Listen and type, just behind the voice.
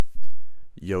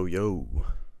Yo, yo,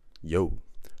 yo.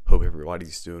 Hope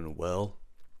everybody's doing well.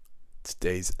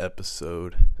 Today's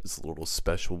episode is a little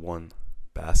special one.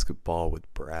 Basketball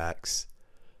with Brax,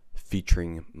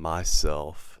 featuring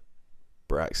myself,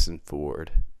 Braxton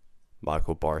Ford,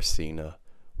 Michael Barcina.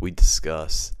 We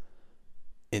discuss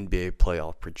NBA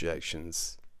playoff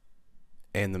projections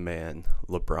and the man,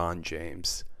 LeBron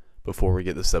James. Before we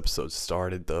get this episode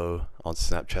started, though, on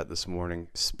Snapchat this morning,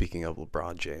 speaking of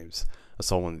LeBron James, I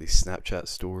saw one of these Snapchat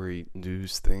story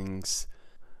news things.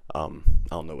 I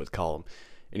don't know what to call them.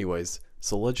 Anyways,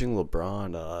 it's alleging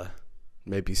LeBron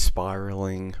may be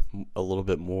spiraling a little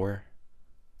bit more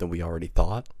than we already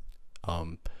thought. So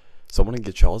I want to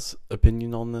get y'all's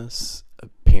opinion on this.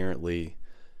 Apparently,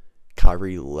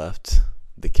 Kyrie left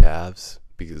the Cavs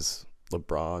because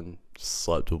LeBron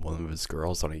slept with one of his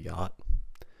girls on a yacht.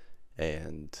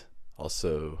 And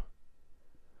also,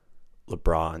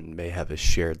 LeBron may have a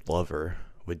shared lover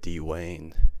with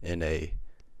Dwayne in a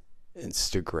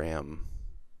Instagram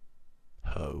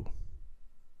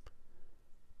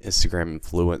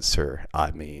influencer.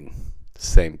 I mean,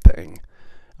 same thing.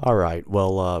 All right.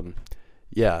 Well,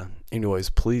 yeah. Anyways,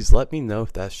 please let me know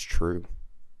if that's true.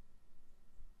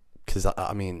 Because,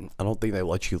 I mean, I don't think they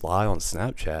let you lie on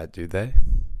Snapchat, do they?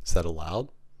 Is that allowed?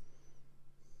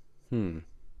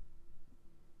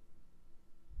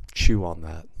 Chew on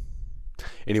that.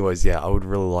 Anyways, yeah, I would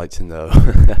really like to know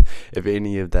if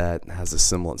any of that has a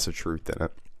semblance of truth in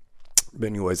it. But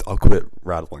anyways, I'll quit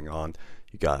rattling on.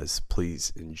 You guys,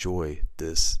 please enjoy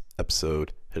this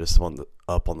episode. Hit us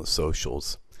up on the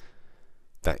socials.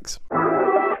 Thanks.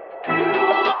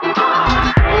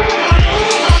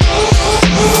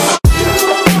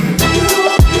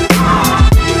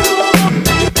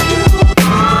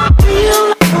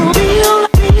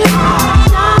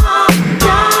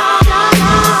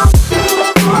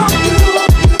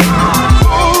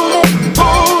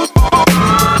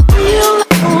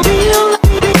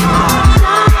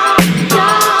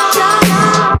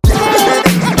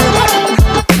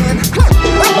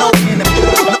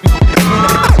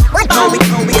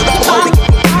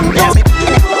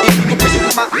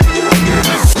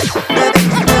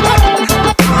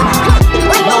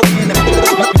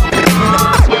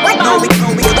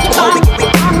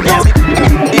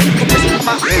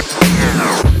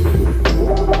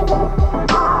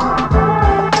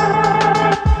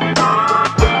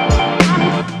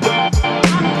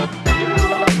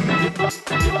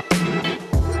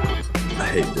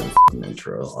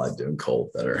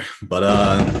 But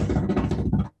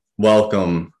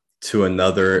welcome to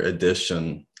another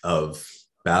edition of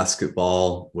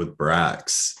Basketball with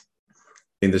Brax.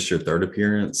 I think this is your third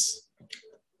appearance.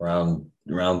 Round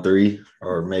 3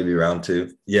 or maybe round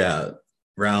 2. Yeah,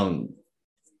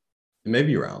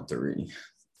 maybe round 3.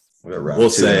 We'll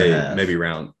say maybe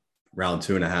round 2.5. Round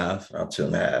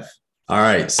 2.5. All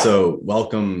right, so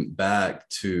welcome back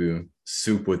to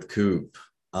Soup with Coop.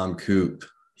 I'm Coop.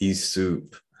 He's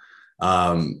Soup.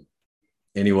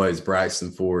 Anyways,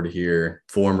 Braxton Ford here,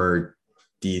 former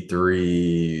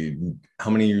D3. How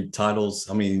many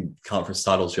conference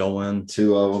titles y'all win?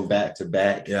 2 of them back to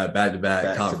back. Yeah,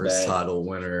 back-to-back conference title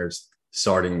winners,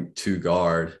 starting 2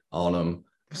 guard on them.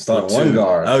 Starting 1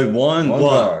 guard. Oh, one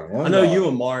guard. I know you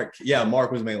and Mark. Yeah,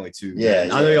 Mark was mainly 2. Yeah,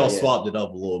 I know y'all swapped it up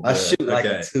a little bit. I shoot like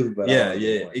a 2, but yeah,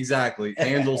 exactly.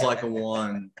 Handles like a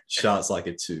 1, shots like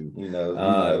a 2. You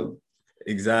know.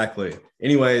 Exactly.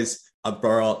 Anyways, I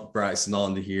brought Braxton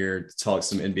on to here to talk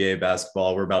some NBA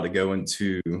basketball. We're about to go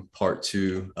into part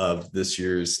 2 of this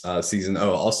year's season.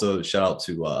 Oh, also shout out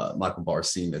to Michael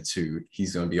Barcina too.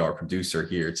 He's going to be our producer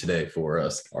here today for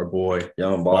us, our boy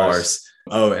Young Bars.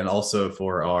 Oh, and also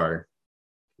for our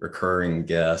recurring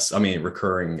listeners.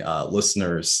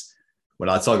 When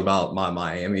I talk about my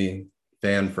Miami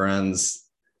fan friends,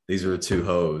 these are 2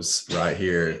 hoes right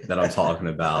here that I'm talking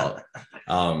about.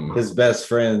 His best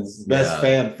friends,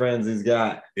 fan friends he's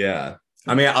got. Yeah.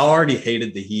 I mean, I already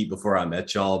hated the Heat before I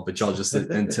met y'all, but y'all just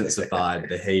intensified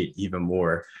the hate even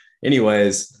more.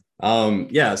 Anyways,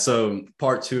 so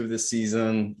part 2 of this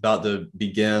season about to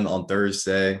begin on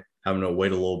Thursday. Having to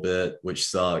wait a little bit, which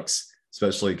sucks,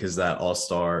 especially because that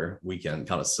All-Star weekend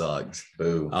kind of sucked.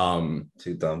 Boo.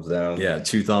 2 thumbs down. Yeah,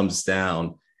 2 thumbs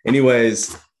down.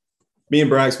 Anyways, me and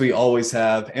Brax, we always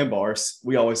have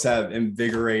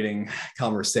invigorating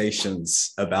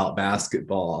conversations about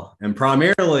basketball. And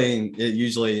primarily, it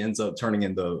usually ends up turning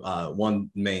into one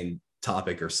main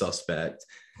topic or suspect.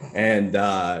 And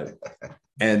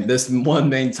this one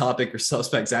main topic or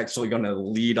suspect is actually going to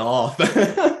lead off.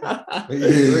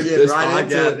 We're getting right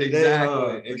into it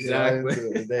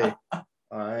Exactly.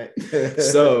 All right.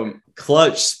 So,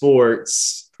 Clutch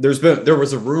Sports there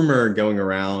was a rumor going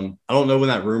around. I don't know when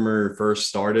that rumor first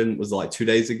started. Was it like 2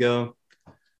 days ago?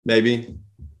 Maybe.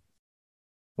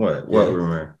 What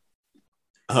rumor?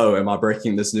 Oh, am I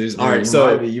breaking this news? All right,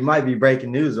 so you might be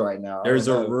breaking news right now. There's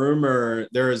a rumor.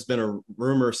 There has been a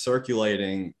rumor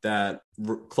circulating that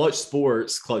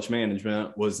Clutch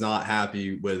Management was not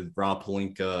happy with Rob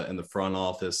Pelinka in the front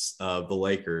office of the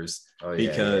Lakers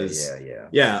because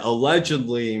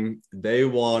allegedly they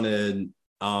wanted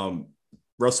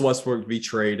Russell Westbrook to be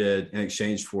traded in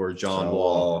exchange for John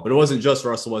Wall. But it wasn't just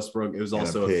Russell Westbrook. It was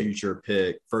also a future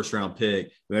pick, first-round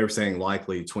pick. And they were saying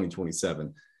likely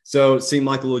 2027. So it seemed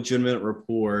like a legitimate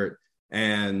report,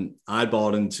 and I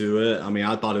bought into it. I mean,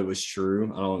 I thought it was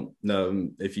true. I don't know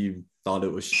if you thought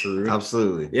it was true.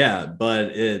 Absolutely. Yeah,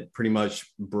 but it pretty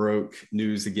much broke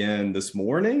news again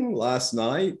last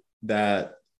night,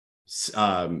 that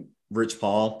Rich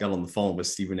Paul got on the phone with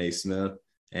Stephen A. Smith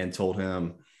and told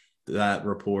him that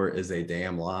report is a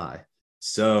damn lie.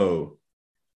 So,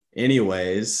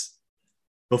 anyways,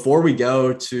 before we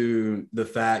go to the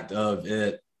fact of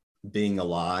it being a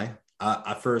lie,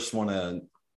 I first want to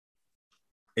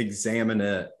examine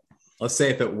it. Let's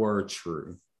say if it were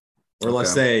true, or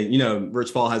let's say,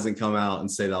 Rich Paul hasn't come out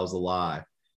and say that was a lie.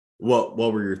 What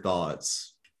were your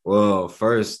thoughts? Well,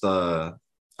 first, you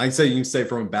can say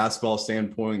from a basketball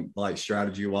standpoint, like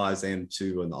strategy wise, and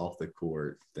to an off the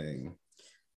court thing.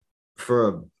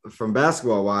 From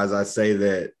basketball wise, I say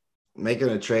that making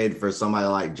a trade for somebody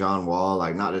like John Wall,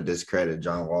 like, not to discredit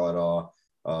John Wall at all,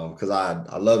 because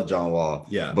I love John Wall.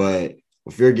 Yeah. But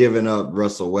if you're giving up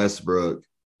Russell Westbrook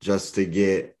just to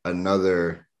get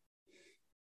another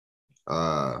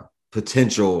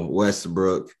potential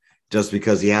Westbrook just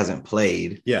because he hasn't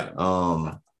played. Yeah.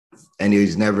 And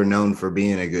he's never known for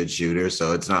being a good shooter.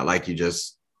 So it's not like you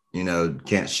just,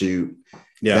 can't shoot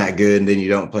that good and then you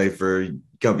don't play for a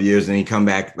couple years and you come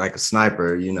back like a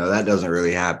sniper. That doesn't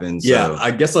really happen. So. Yeah,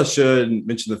 I guess I should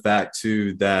mention the fact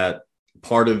too that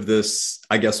part of this,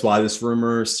 I guess, why this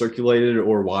rumor circulated,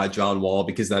 or why John Wall,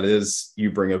 because that is,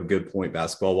 you bring up a good point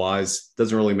basketball wise,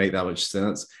 doesn't really make that much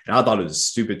sense. And I thought it was a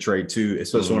stupid trade too,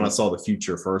 especially when I saw the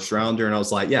future first rounder. And I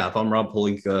was like, yeah, if I'm Rob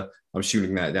Pelinka, I'm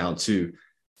shooting that down too.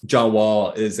 John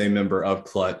Wall is a member of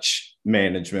Clutch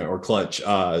Management or Clutch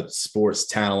Sports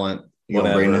Talent. You're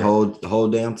gonna bring the whole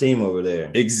damn team over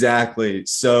there. Exactly.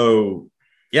 So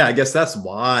yeah, I guess that's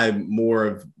why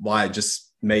it just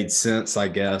made sense, I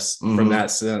guess, from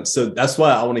that sense. So that's why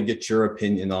I want to get your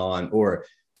opinion on, or,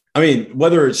 I mean,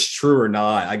 whether it's true or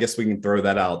not, I guess we can throw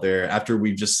that out there. After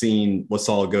we've just seen what's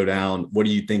all go down, what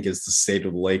do you think is the state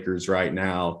of the Lakers right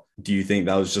now? Do you think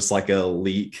that was just like a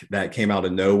leak that came out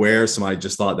of nowhere? Somebody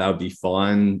just thought that would be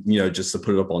fun, just to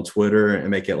put it up on Twitter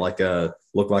and make it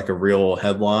look like a real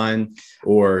headline?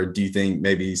 Or do you think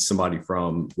maybe somebody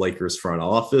from Lakers front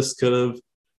office could have?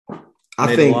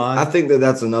 I think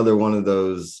that's another one of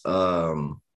those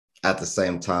at the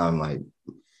same time, like,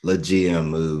 the GM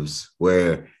moves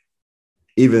where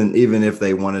even if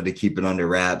they wanted to keep it under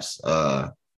wraps,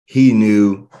 he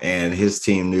knew and his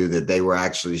team knew that they were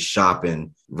actually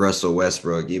shopping Russell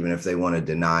Westbrook, even if they want to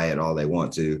deny it all they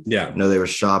want to. Yeah. No, they were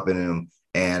shopping him.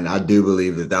 And I do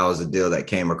believe that was a deal that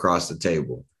came across the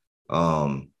table.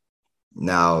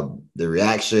 Now, the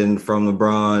reaction from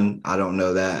LeBron, I don't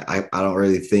know that. I don't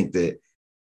really think that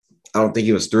 – I don't think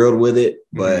he was thrilled with it,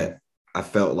 but I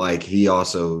felt like he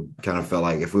also kind of felt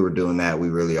like if we were doing that, we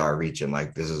really are reaching.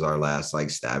 Like, this is our last, like,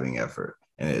 stabbing effort.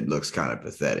 And it looks kind of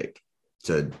pathetic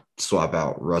to swap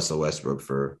out Russell Westbrook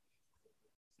for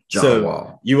John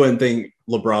Wall. You wouldn't think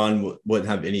LeBron wouldn't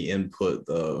have any input,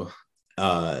 though,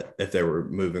 if they were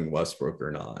moving Westbrook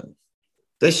or not?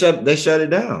 They shut it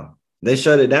down. They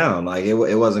shut it down. Like, it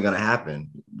wasn't going to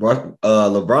happen.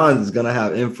 LeBron is going to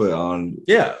have input on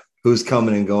who's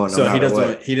coming and going. So he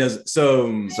doesn't.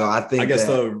 So I think, I guess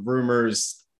the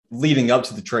rumors leading up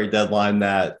to the trade deadline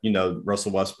that,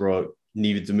 Russell Westbrook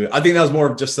needed to move. I think that was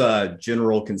more of just a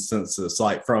general consensus,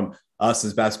 like from us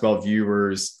as basketball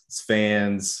viewers, as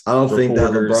fans. I don't think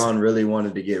that LeBron really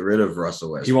wanted to get rid of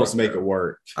Russell Westbrook. He wants to make it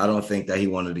work. I don't think that he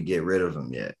wanted to get rid of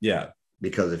him yet. Yeah.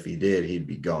 Because if he did, he'd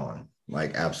be gone.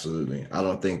 Like, absolutely. I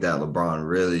don't think that LeBron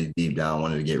really deep down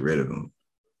wanted to get rid of him.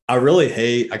 I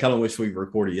kind of wish we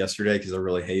recorded yesterday, because I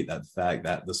really hate that fact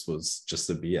that this was just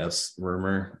a BS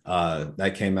rumor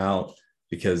that came out,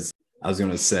 because I was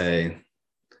going to say,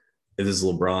 if this is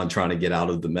LeBron trying to get out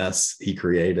of the mess he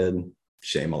created,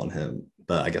 shame on him.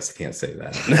 But I guess I can't say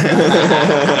that.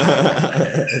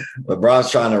 LeBron's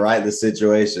trying to right the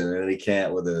situation, and he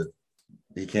can't with it.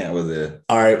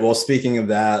 All right. Well, speaking of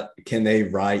that, can they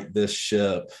right this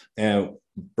ship? And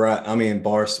Brett, I mean,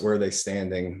 Bars, where are they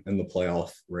standing in the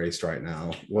playoff race right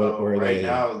now? Where are right they?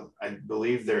 now, I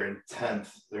believe they're in 10th.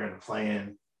 They're in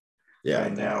playing. Yeah,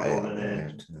 right now, holding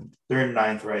in. They're in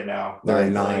 9th right now. They're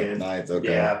in ninth. Okay.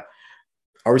 Yeah.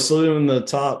 Are we still doing the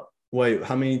top? Wait,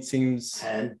 how many teams?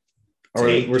 10.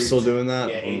 We're still doing that?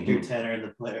 Yeah, 8 through 10 are in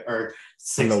the play, or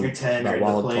 6 through 10 are in the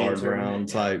wild play card round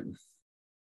type.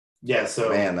 Yeah, so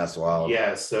man, that's wild.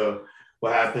 Yeah, so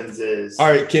what happens is, all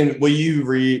right, will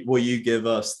you give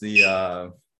us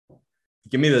the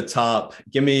give me the top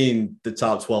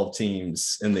 12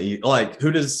 teams in the, like,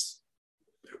 who's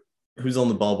on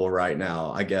the bubble right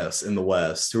now, I guess, in the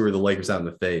West? Who are the Lakers having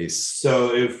to face?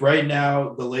 So if right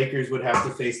now the Lakers would have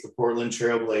to face the Portland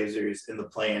Trail Blazers in the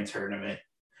play-in tournament,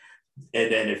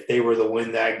 and then if they were to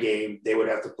win that game, they would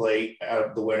have to play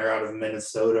the winner out of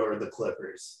Minnesota or the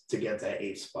Clippers to get that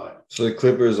 8th spot. So the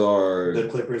Clippers are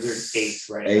 8th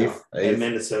right now, and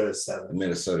Minnesota's 7th.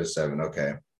 Minnesota's 7.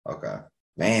 Okay.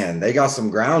 Man, they got some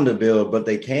ground to build, but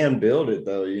they can build it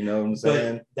though. You know what I'm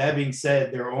saying? But that being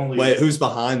said, they're only. Wait, who's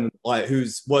behind? Like,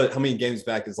 how many games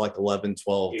back is like 11,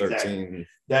 12, exactly. 13?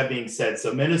 That being said,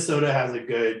 so Minnesota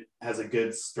has a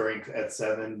good strength at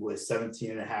 7 with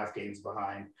 17 and a half games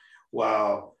behind,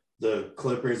 while the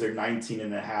Clippers are 19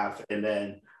 and a half, and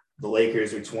then the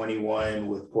Lakers are 21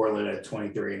 with Portland at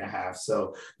 23 and a half.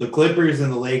 So the Clippers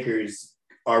and the Lakers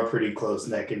are pretty close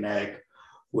neck and neck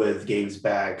with games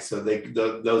back. So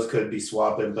those could be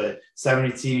swapping, but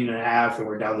 17 and a half, and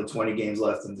we're down to 20 games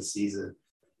left in the season.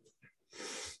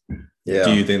 Yeah.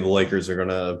 Do you think the Lakers are going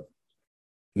to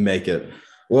make it?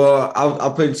 Well,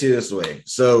 I'll put it to you this way.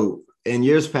 So in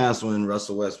years past, when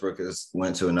Russell Westbrook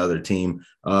went to another team,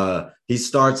 he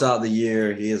starts out the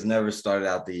year. He has never started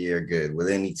out the year good with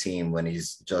any team when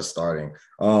he's just starting.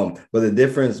 But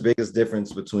the biggest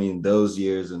difference between those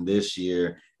years and this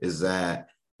year is that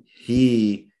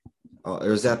he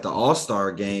was at the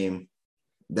All-Star game.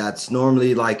 That's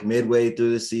normally like midway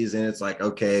through the season. It's like,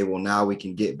 okay, well, now we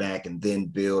can get back and then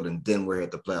build, and then we're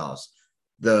at the playoffs.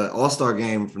 The All-Star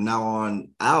game from now on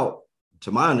out,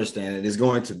 to my understanding, is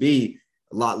going to be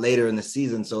a lot later in the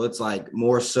season. So it's like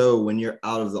more so when you're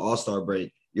out of the All-Star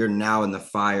break, you're now in the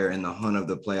fire and the hunt of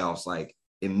the playoffs, like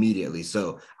immediately.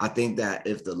 So I think that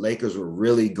if the Lakers were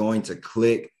really going to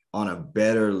click on a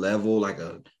better level, like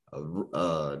a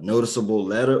noticeable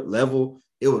level,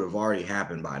 it would have already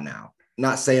happened by now.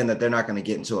 Not saying that they're not going to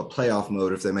get into a playoff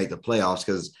mode if they make the playoffs,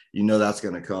 because that's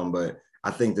going to come. But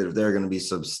I think that if they're going to be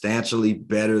substantially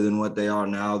better than what they are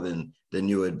now, then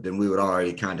we would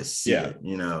already kind of see it.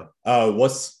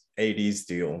 What's AD's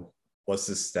deal? What's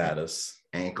his status?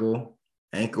 Ankle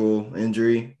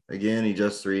injury again. He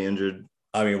just re-injured.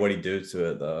 I mean, what'd he do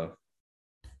to it though?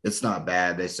 It's not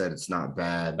bad. They said it's not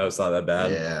bad. Oh, it's not that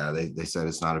bad? Yeah, they said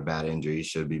it's not a bad injury. He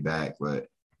should be back, but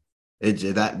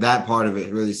that part of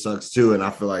it really sucks too. And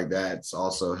I feel like that's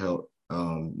also helped,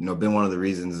 been one of the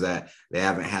reasons that they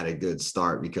haven't had a good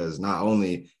start, because not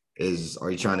only are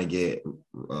you trying to get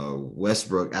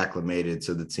Westbrook acclimated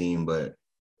to the team, but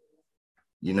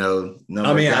one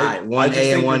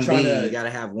A and one B, you got to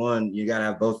have one. You got to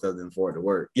have both of them for it to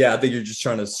work. Yeah, I think you're just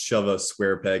trying to shove a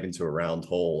square peg into a round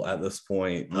hole at this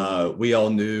point. Mm-hmm. We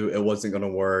all knew it wasn't going to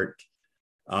work.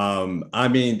 I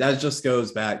mean, that just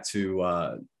goes back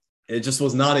to it just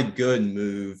was not a good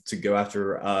move to go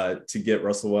after to get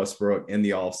Russell Westbrook in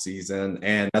the offseason.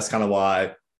 And that's kind of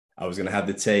why I was going to have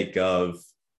the take of,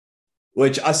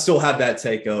 which I still have that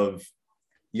take of,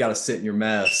 you got to sit in your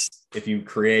mess if you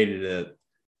created it.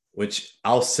 Which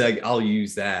I'll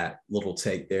use that little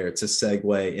take there to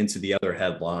segue into the other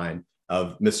headline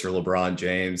of Mr. LeBron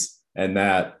James. And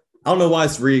that, I don't know why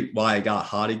it got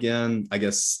hot again. I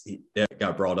guess it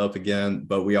got brought up again,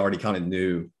 but we already kind of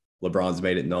knew LeBron's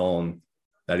made it known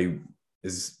that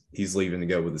he's leaving to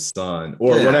go with his son,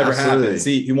 or whatever happens.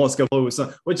 He wants to go play with his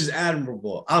son, which is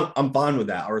admirable. I'm fine with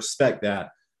that. I respect that.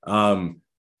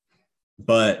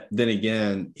 But then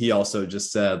again, he also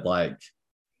just said, like,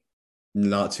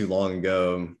 not too long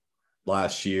ago,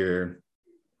 last year,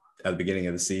 at the beginning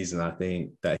of the season, I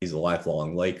think that he's a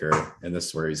lifelong Laker, and this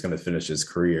is where he's going to finish his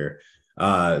career.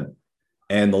 And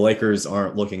the Lakers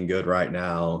aren't looking good right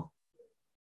now.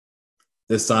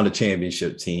 This is not a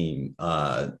championship team,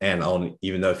 and I don't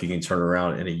even know if you can turn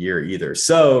around in a year either.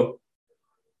 So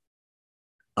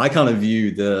I kind of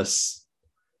view this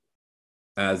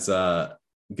as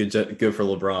good for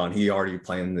LeBron. He already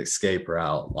planned the escape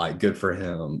route. Like, good for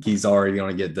him. He's already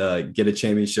going to get a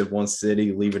championship one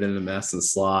city, leave it in a mess and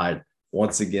slide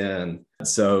once again.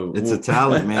 So it's a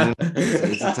talent, man.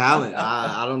 It's a talent.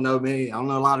 I don't know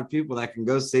a lot of people that can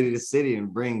go city to city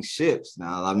and bring ships.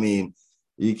 Now, I mean,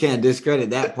 you can't discredit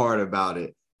that part about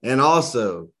it. And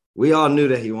also, we all knew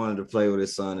that he wanted to play with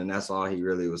his son, and that's all he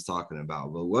really was talking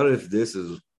about. But what if this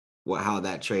is how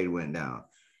that trade went down?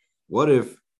 What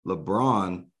if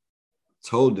LeBron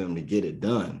told them to get it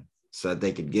done so that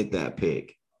they could get that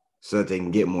pick, so that they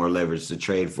can get more leverage to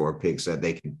trade for a pick so that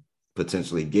they could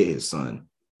potentially get his son?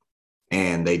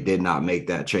 And they did not make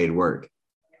that trade work.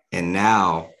 And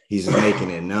now he's making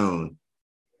it known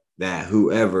that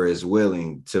whoever is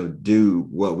willing to do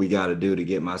what we got to do to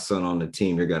get my son on the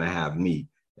team, you're going to have me.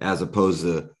 As opposed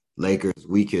to Lakers,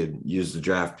 we could use the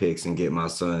draft picks and get my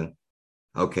son.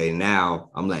 Okay, now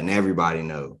I'm letting everybody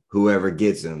know. Whoever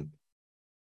gets him.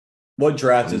 What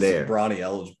draft I'm is there. Bronny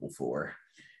eligible for?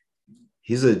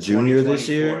 He's a junior this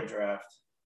 2024 year. Draft.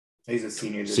 He's a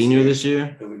senior this Senior year. this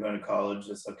year? He'll be going to college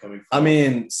this upcoming I fall.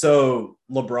 mean, so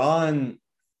LeBron,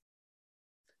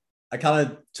 I kind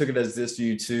of took it as this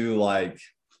view too. Like,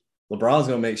 LeBron's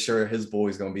going to make sure his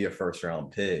boy's going to be a first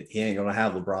round pick. He ain't going to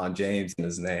have LeBron James in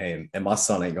his name, and my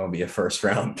son ain't going to be a first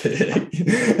round pick.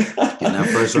 that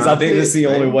first Because I round think this is the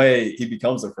pick, only man. way he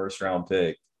becomes a first round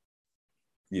pick.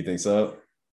 You think so?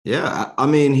 Yeah, I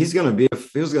mean, he was going to be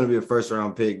a first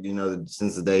round pick,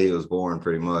 since the day he was born,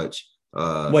 pretty much.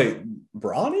 Wait,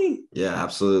 Bronny? Yeah,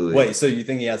 absolutely. Wait, so you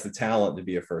think he has the talent to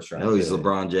be a first round No, he's pick?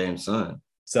 LeBron James' son.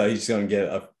 So he's going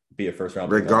to be a first round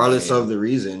pick. Regardless of the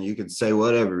reason, you could say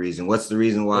whatever reason. What's the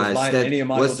reason why?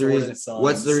 What's the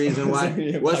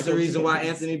reason why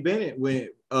Anthony Bennett went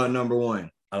number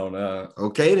one? I don't know.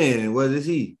 Okay, then what is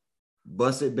he?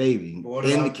 Busted baby What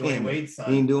in the about Dwayne camera. Wade's He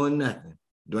son? ain't doing nothing.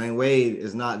 Dwayne Wade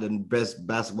is not the best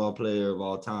basketball player of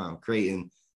all time, creating.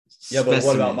 Yeah, but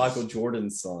what about specimens. Michael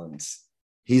Jordan's sons?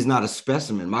 He's not a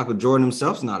specimen. Michael Jordan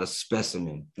himself's not a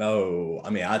specimen. No, I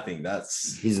mean, I think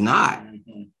that's He's not.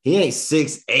 Mhm. He ain't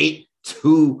 6'8",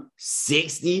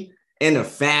 260, and the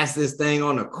fastest thing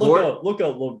on the court. look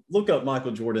up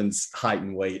Michael Jordan's height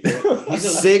and weight. He's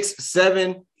a-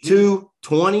 6'7",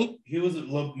 220, He was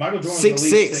Michael Jordan was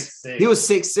 6'6". 6'6". He was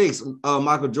 6'6".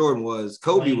 Michael Jordan was.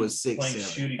 Kobe Playing- was playing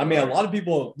 6'7". shooting I mean, a guard.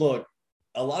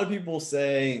 lot of people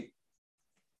say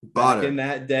back Butter. in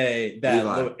that day that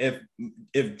Eli. look,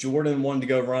 if Jordan wanted to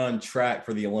go run track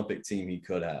for the Olympic team, he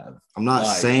could have. I'm not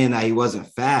Like- saying that he wasn't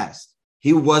fast.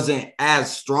 He wasn't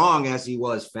as strong as he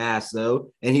was fast,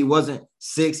 though. And he wasn't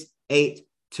 6'8",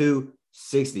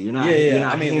 260. You're not, you're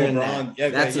not I mean, hearing LeBron.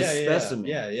 that. That's a specimen.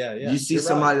 Yeah. You see You're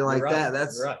somebody right, like you're that, right,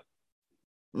 that's- you're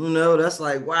right. That's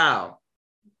like, wow,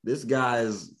 this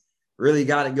guy's really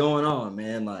got it going on,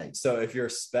 man. Like, So if you're a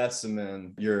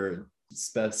specimen, your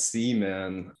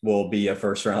specimen will be a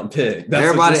first round pick.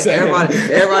 That's what you're saying.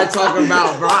 everybody talking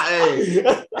about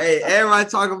Bronny. Hey, everybody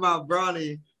talking about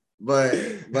Bronny, but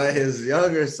his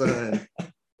younger son,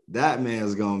 that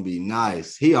man's gonna be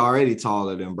nice. He already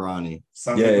taller than Bronny.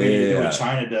 Something Yeah, we need to do yeah. what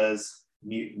China does.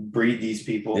 Breed these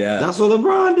people. Yeah. That's what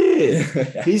LeBron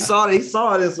did. He saw it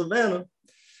in Savannah.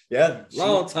 Yeah.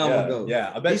 Long time ago.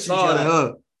 Yeah. I bet He she's saw it got-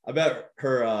 up. I bet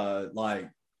her like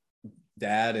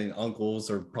dad and uncles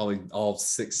are probably all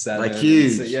 6'7". Like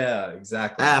huge. So, yeah,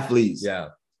 exactly. Athletes. Yeah.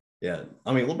 Yeah.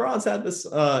 I mean, LeBron's had this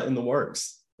in the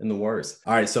works.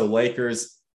 All right. So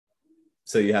Lakers.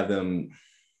 So you have them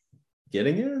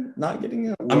getting in, not getting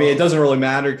in. I mean, it doesn't really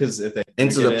matter because if they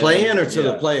Into get the play-in or in, to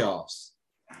the yeah. playoffs.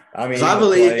 I mean, So I the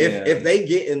believe play-in, if they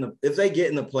get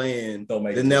in the play-in, They'll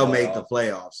make then the they'll make the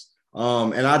playoffs.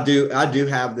 playoffs. And I do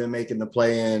have them making the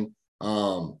play-in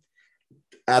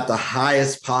at the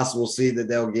highest possible seed that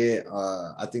they'll get.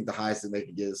 I think the highest that they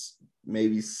could get is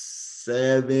maybe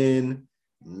 7,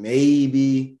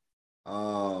 maybe.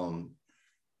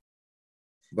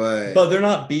 But they're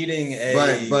not beating a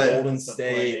but- Golden It's a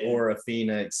State play-in. or a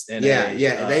Phoenix. And they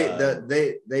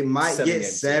might 7-game get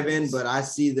 7, series. but I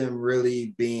see them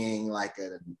really being like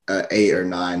a 8 or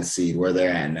 9 seed where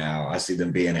they're at now. I see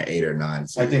them being an 8 or 9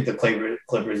 seed. I think the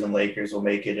Clippers and Lakers will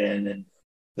make it in, and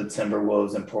the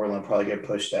Timberwolves and Portland probably get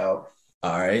pushed out.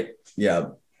 All right. Yeah.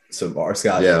 So Bar's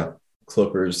got Yeah.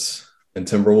 Clippers and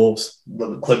Timberwolves.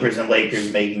 The Clippers and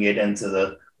Lakers making it into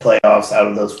the playoffs out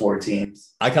of those 4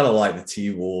 teams. I kind of like the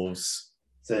T-Wolves,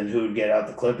 So then who would get out,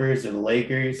 the Clippers or the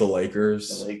Lakers? the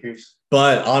Lakers. The Lakers.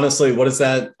 But honestly, what is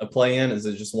that a play-in? Is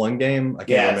it just one game? I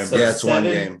can't remember. Yeah, it's one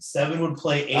game. 7 would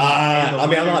play 8. I mean, I'm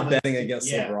winner not of the- betting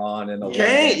against yeah. LeBron and the You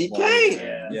can't. Lakers. You can't.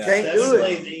 Yeah. You Yeah. can't Seven do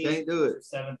plays it. You 8 can't do it. for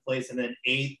 7th place, and then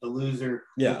 8th, the loser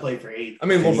Yeah. will play for 8th. I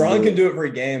mean, Can he LeBron do can it? do it for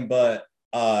a game, but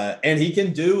and he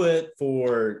can do it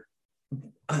for.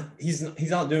 He's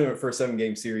not doing it for a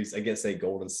 7-game series against a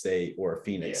Golden State or a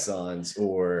Phoenix Yeah. Suns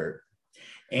or.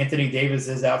 Anthony Davis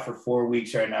is out for 4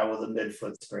 weeks right now with a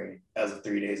midfoot sprain as of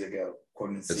 3 days ago,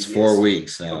 according to It's CBS. 4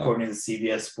 weeks now. According to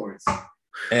CBS Sports.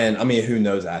 And I mean, who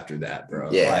knows after that,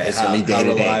 bro? Yeah, Like, it's gonna be how day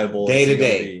to reliable day. is Day he to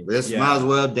gonna day. be? This Yeah. might as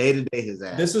well day to day his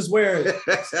ass. This is where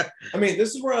I mean,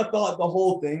 this is where I thought the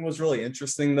whole thing was really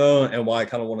interesting, though, and why I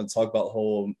kind of want to talk about the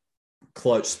whole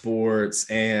Clutch Sports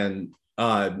and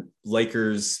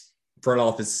Lakers front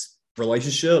office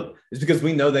relationship is because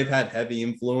we know they've had heavy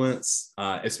influence,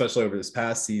 especially over this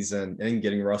past season, in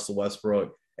getting Russell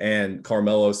Westbrook and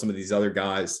Carmelo, some of these other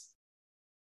guys.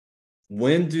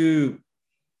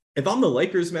 If I'm the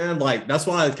Lakers, man, like that's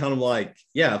why I kind of like,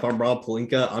 yeah, if I'm Rob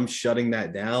Pelinka, I'm shutting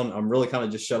that down. I'm really kind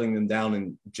of just shutting them down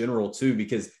in general too,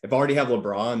 because if I already have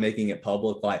LeBron making it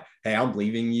public, like, hey, I'm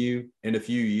leaving you in a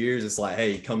few years, it's like,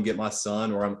 hey, come get my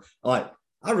son, or I'm like,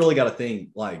 I really got to think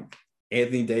like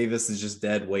Anthony Davis is just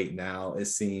dead weight now, it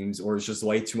seems, or it's just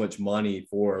way too much money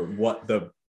for what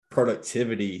the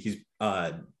productivity he's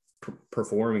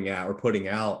performing at or putting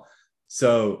out.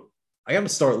 So I got to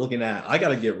start looking at. I got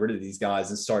to get rid of these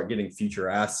guys and start getting future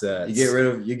assets.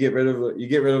 You get rid of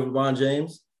LeBron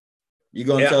James. You're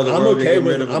gonna tell the I'm world okay you're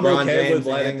with rid of LeBron James with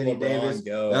letting and Anthony LeBron Davis.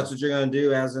 go. That's what you're gonna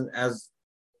do as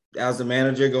a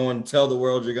manager. Go and tell the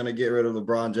world you're gonna get rid of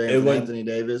LeBron James and Anthony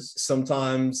Davis.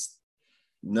 Sometimes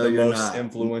no, the you're most not.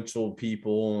 Influential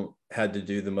people had to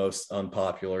do the most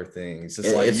unpopular things. It's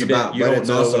It's you about, you but don't it's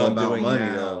know also what I'm about doing money,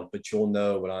 now, though. but you'll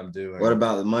know what I'm doing. What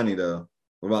about the money, though?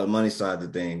 What about the money side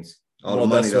of things? All Well, the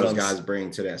money that's what those I'm guys bring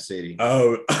to that city.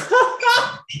 Oh,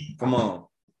 Come on.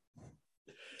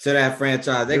 To that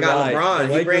franchise. They You're got right. LeBron.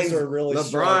 The He brings are really LeBron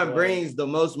struggling. brings the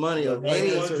most money The of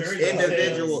any Lakers are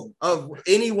individual of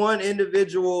any one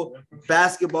individual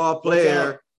basketball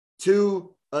player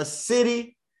to a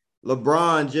city.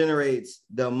 LeBron generates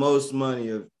the most money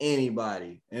of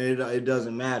anybody, and it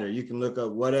doesn't matter. You can look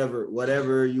up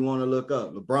whatever you want to look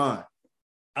up. LeBron,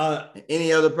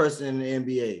 any other person in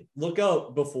the NBA. Look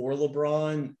up before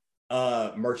LeBron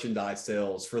merchandise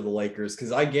sales for the Lakers,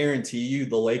 because I guarantee you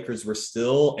the Lakers were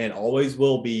still and always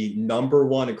will be number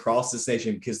one across this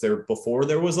nation, because before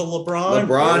there was a LeBron.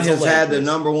 LeBron has had the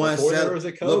number one before there was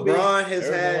a Kobe. LeBron has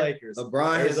had the Lakers.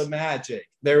 There's a Magic.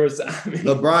 There was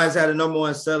LeBron's had the number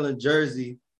one selling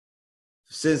jersey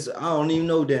since I don't even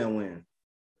know damn when.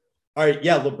 All right,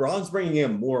 yeah, LeBron's bringing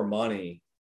in more money.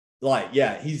 Like,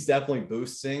 yeah, he's definitely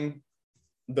boosting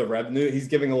the revenue. He's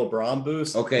giving a LeBron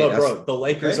boost. Okay, but bro, the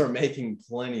Lakers are making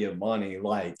plenty of money.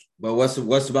 Like, but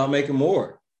what's about making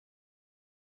more?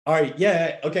 All right,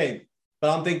 yeah, okay,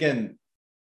 but I'm thinking,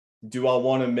 do I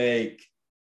want to make?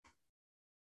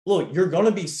 Look,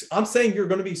 I'm saying you're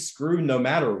gonna be screwed no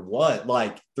matter what.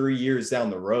 Like 3 years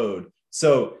down the road.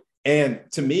 So, and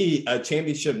to me, a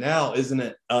championship now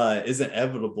isn't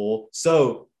inevitable.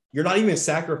 So you're not even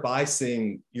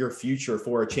sacrificing your future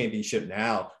for a championship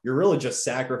now. You're really just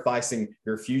sacrificing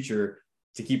your future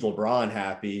to keep LeBron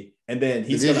happy. And then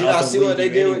he's Did you not see what they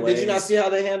did? Did you not see how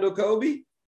they handled Kobe?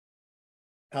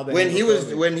 When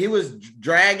he was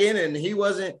dragging and he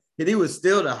was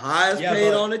still the highest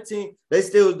paid on the team. They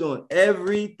still was doing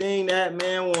everything that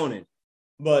man wanted.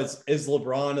 But is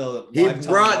LeBron a he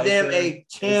lifetime brought Laker? them a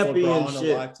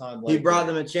championship. He brought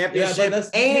them a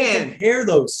championship. Yeah, and compare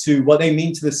those two, what they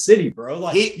mean to the city, bro.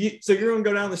 Like, so you're gonna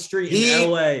go down the street in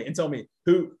LA and tell me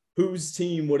whose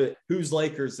team whose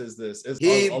Lakers is this?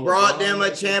 He brought them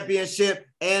a championship,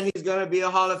 and he's gonna be a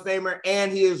Hall of Famer,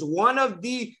 and he is one of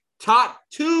the top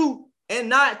 2 and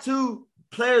not 2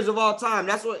 players of all time.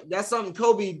 That's something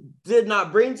Kobe did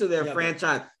not bring to their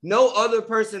franchise. No other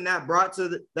person that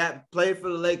played for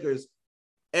the Lakers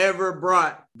ever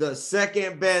brought the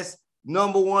second best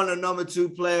number 1 or number 2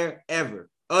 player ever,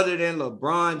 other than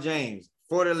LeBron James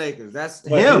for the Lakers. That's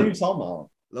him. What are you talking about?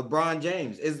 LeBron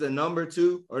James is the number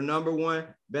 2 or number 1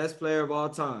 best player of all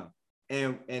time,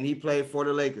 and he played for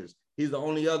the Lakers. He's the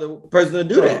only other person to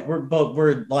do that.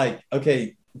 We're like,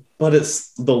 okay. But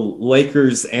it's the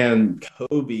Lakers and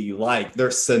Kobe, like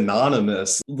they're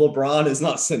synonymous. LeBron is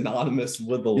not synonymous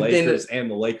with the Lakers and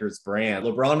the Lakers brand.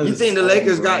 LeBron is. You think the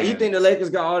Lakers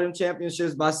got all them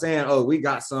championships by saying, "Oh, we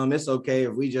got some. It's okay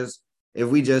if we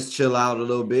just chill out a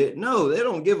little bit." No, they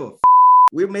don't give a.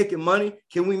 We're making money.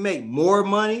 Can we make more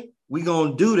money? We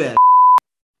gonna do that.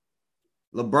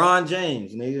 LeBron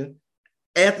James, nigga.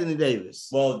 Anthony Davis.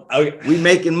 Well, we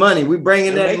making money. We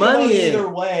bringing that money in. Either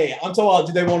way, I'm talking about,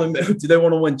 do they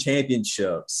want to win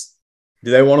championships?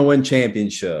 Do they want to win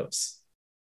championships?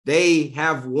 They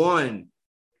have won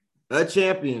a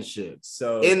championship.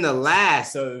 So within the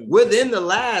last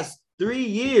 3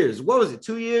 years. What was it?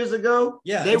 2 years ago?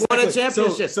 Yeah, they won a exactly.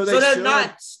 championship. So So they're should-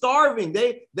 not starving.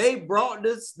 They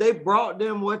brought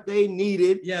them what they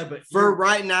needed Yeah, but for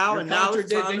right now, you're and now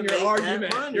it's time to contradicting make your that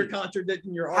argument. money. You're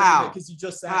contradicting your How? argument because you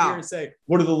just sat How? here and say,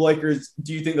 "What are the Lakers?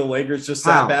 Do you think the Lakers just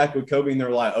sat How? back with Kobe and they're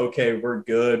like, okay, we're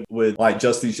good with like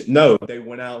just these?" No, they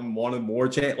went out and wanted more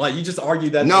chance. Like you just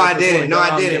argued that. No, the I Lakers didn't. wanna No, go I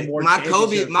out and get didn't. more My Kobe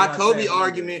championships. You're not saying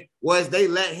argument was they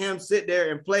let him sit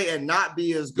there and play and not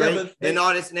be as Yeah, great but and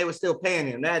all this, and they were still paying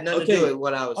him. That had nothing to Okay. do with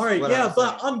what I was. All right, what I yeah, was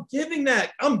but saying.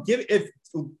 I'm giving if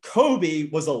Kobe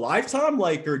was a lifetime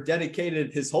Laker,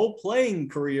 dedicated his whole playing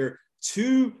career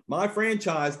to my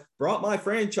franchise, brought my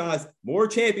franchise more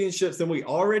championships than we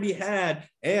already had,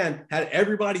 and had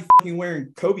everybody fucking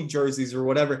wearing Kobe jerseys or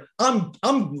whatever. I'm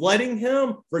letting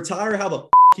him retire how the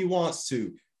he wants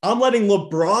to. I'm letting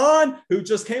LeBron, who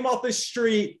just came off the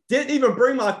street, didn't even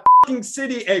bring my fucking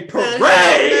city a parade.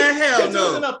 Man, hell It was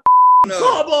in no. a No.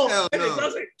 bubble, Hell and no. it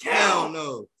doesn't Hell count.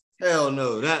 no. Hell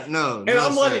no. No. And no,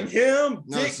 I'm sir. letting him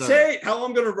No, dictate sir. how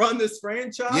I'm going to run this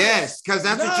franchise. Yes, because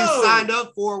that's what you No. signed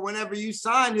up for whenever you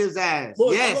signed his ass. Look,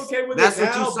 I'm yes, okay with that's it what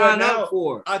now, you but signed now- up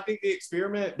for. I think the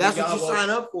experiment. That's we what got you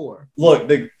signed up for. Look,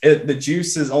 the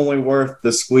juice is only worth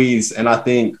the squeeze, and I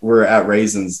think we're at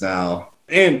raisins now.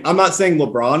 And I'm not saying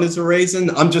LeBron is a raisin.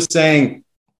 I'm just saying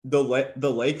the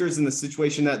Lakers in the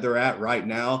situation that they're at right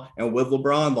now, and with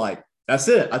LeBron, like that's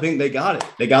it. I think they got it.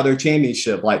 They got their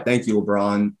championship. Like, thank you,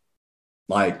 LeBron.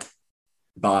 Like,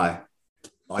 bye.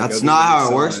 Like, That's go not get how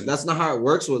your it works. son. That's not how it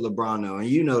works with LeBron, though. And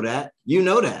you know that. You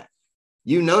know that.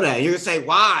 You know that. You're going to say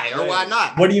why or why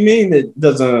not. What do you mean it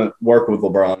doesn't work with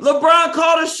LeBron? LeBron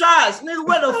called the shots. Nigga,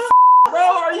 what the bro?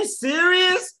 Are you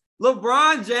serious?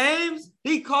 LeBron James,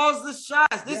 he calls the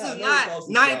shots. This Yeah, is no, he not calls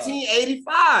the shots.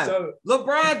 1985. So,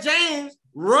 LeBron James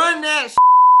run that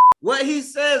what he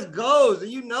says goes,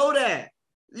 and you know that.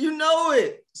 You know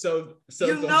it. so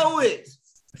You know it.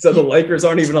 So the Lakers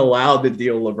aren't even allowed to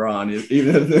deal LeBron.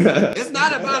 Even It's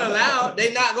not about allowed.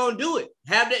 They not gonna do it.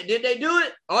 Did they do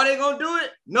it? Are they gonna do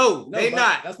it? No, they but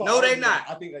not. that's my No, they argument. not.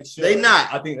 I think they should. They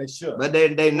not. I think they should. But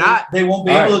they not. They won't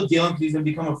be All able to deal him because he's gonna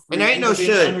become a free. And there ain't no he's gonna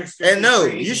be an should. unrestricted And no,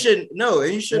 free you agent. shouldn't. No,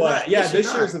 and you should What? not. Yeah, You should this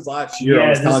not. year's his last year Yeah, on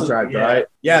his this is- contract, yeah. right?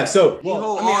 Yeah. So, He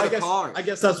hold I mean, all I the guess, cards. I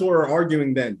guess that's what we're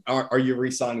arguing then. Are you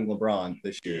re-signing LeBron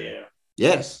this year? Yeah.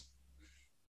 Yes.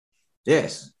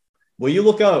 Yes. Will you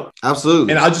look up?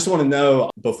 Absolutely. And I just want to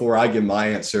know before I give my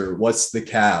answer, what's the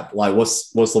cap? Like, what's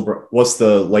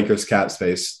the Lakers cap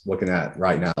space looking at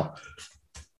right now?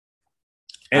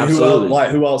 And Absolutely.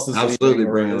 who else is Absolutely leaving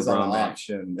or bringing is on LeBron an back.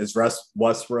 option? Is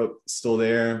Westbrook still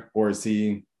there, or is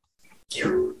he?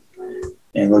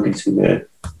 Ain't looking too good.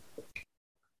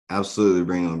 Absolutely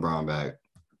bringing LeBron back.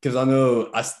 Because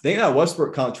I think that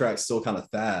Westbrook contract's still kind of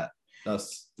fat.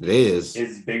 That's It is.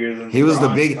 It's bigger than He was the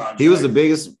LeBron's he was the contract.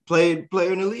 biggest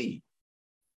player in the league.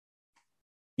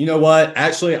 You know what?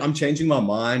 Actually, I'm changing my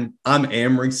mind. I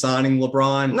am re-signing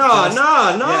LeBron. No, Just-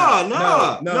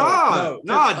 no, Yeah,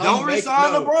 no. Don't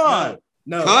resign LeBron.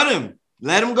 No. Cut him.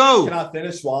 Let him go. Can I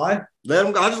finish why? Let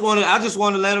him go. I just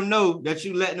want to let him know that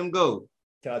you letting him go.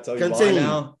 Can I tell you Continue. why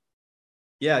now?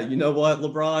 Yeah, you know what,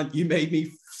 LeBron? You made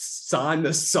me sign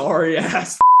the sorry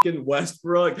ass fucking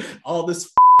Westbrook, all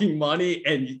this fucking money,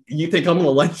 and you think I'm gonna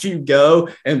let you go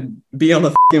and be on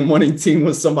the fucking winning team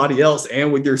with somebody else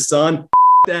and with your son?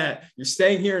 That you're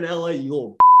staying here in LA, you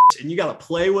little and you gotta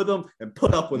play with them and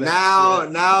put up with Now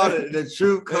that. the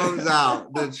truth comes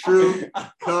out. The truth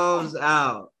comes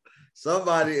out.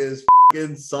 Somebody is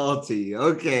fucking salty.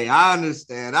 Okay, I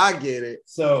understand. I get it.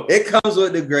 So It comes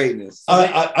with the greatness.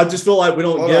 I just feel like we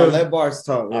don't Hold give. on, let Bars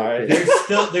talk. real All right.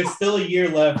 quick. there's still a year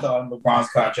left on LeBron's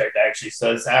contract actually.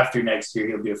 So it's after next year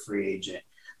he'll be a free agent.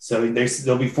 So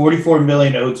there'll be $44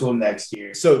 million owed to him next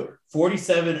year. So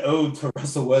 47 owed to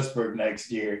Russell Westbrook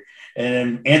next year.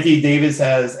 And Anthony Davis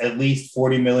has at least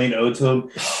 $40 million owed to him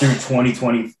through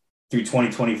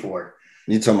 2024.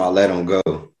 You talking about let him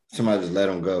go? Somebody just let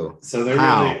him go. So they're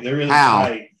How? really How?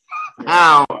 tight.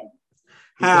 How?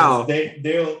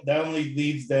 Because that only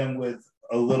leaves them with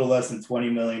a little less than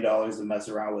 $20 million to mess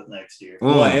around with next year.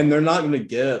 well, and they're not gonna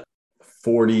get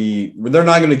 40. They're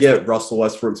not gonna get Russell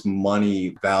Westbrook's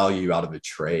money value out of a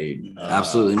trade.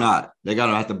 Absolutely not. They're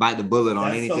gonna have to bite the bullet on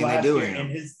That's the anything they last do. year, in him.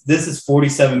 and this is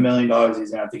 $47 million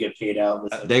he's gonna have to get paid out.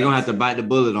 They're gonna have to bite the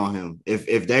bullet on him.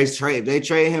 If they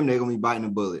trade him, they're gonna be biting the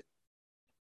bullet.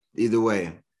 Either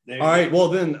way. All right. Well,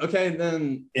 then, okay,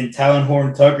 then And Talon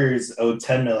Horn Tucker's owed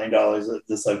 $10 million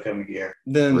this upcoming year.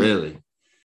 Really?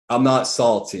 I'm not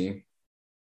salty.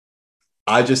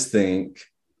 I just think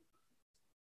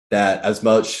that as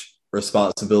much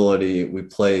responsibility we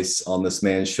place on this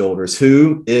man's shoulders,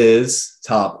 who is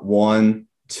top 1,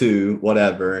 2,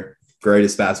 whatever,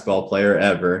 greatest basketball player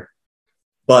ever.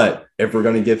 But if we're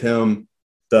going to give him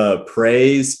the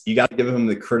praise, you got to give him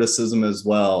the criticism as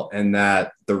well. And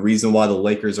that the reason why the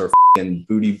Lakers are f***ing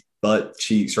booty butt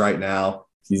cheeks right now,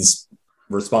 he's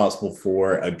responsible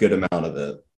for a good amount of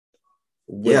it.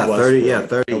 Yeah, 30. Yeah,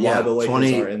 30. Yeah,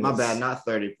 20. My bad, not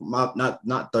 30.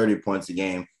 Not 30 points a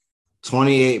game.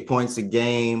 28 points a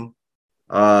game.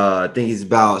 I think he's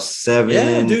about 7.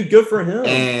 Yeah, dude, good for him.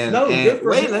 Good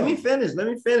for him. Let me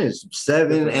finish.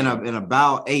 7 and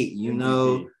about 8. You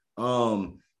MVP.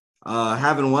 know,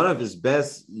 having one of his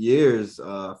best years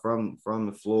from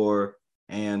the floor,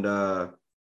 and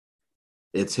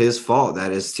it's his fault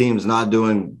that his team's not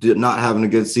having a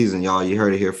good season, y'all. You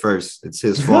heard it here first. It's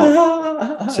his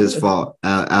fault. It's his fault.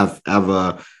 I've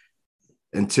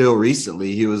until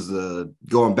recently, he was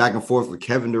going back and forth with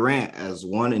Kevin Durant as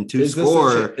 1 and 2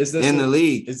 scorer in the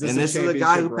league. And this is the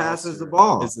guy who passes the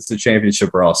ball. Is this a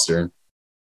championship roster?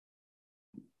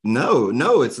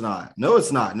 No, it's not. No,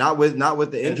 it's not. Not with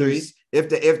the injuries. If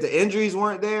the injuries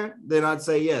weren't there, then I'd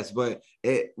say yes. But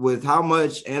with how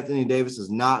much Anthony Davis has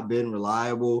not been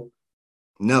reliable,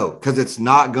 no, because it's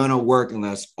not gonna work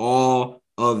unless all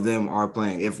of them are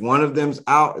playing. If one of them's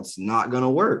out, it's not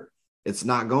gonna work. It's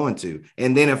not going to.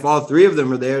 And then if all 3 of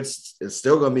them are there, it's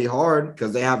still going to be hard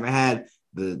because they haven't had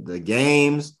the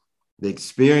games, the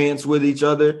experience with each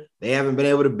other. They haven't been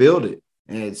able to build it.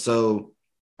 And so,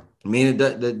 I mean,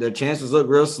 their chances look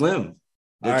real slim.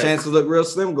 Chances look real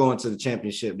slim going to the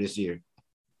championship this year.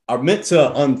 I meant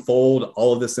to unfold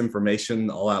all of this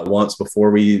information all at once before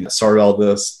we started all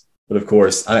this. But, of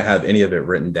course, I didn't have any of it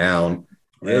written down.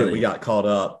 Really? And we got caught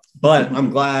up. But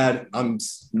I'm glad I'm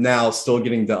now still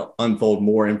getting to unfold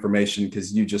more information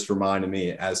because you just reminded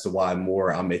me as to why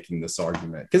more I'm making this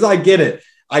argument. Because I get it.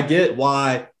 I get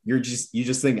why you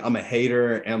just think I'm a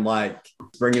hater and like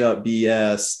bringing up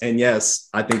BS. And yes,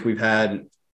 I think we've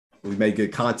made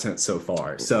good content so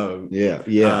far. So yeah.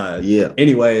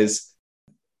 Anyways,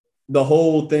 the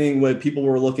whole thing with people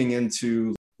were looking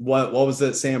into what was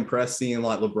it, Sam Presti and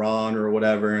like LeBron or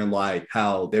whatever, and like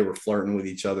how they were flirting with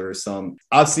each other or some.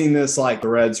 I've seen this like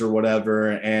threads or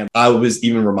whatever, and I was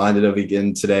even reminded of it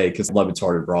again today because Le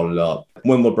Batard had brought it up.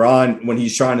 When LeBron, when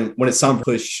it's time to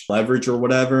push leverage or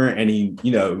whatever, and he,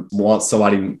 wants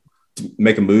somebody to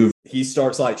make a move, he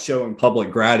starts like showing public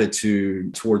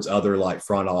gratitude towards other like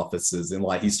front offices, and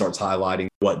like he starts highlighting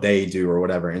what they do or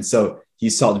whatever. And so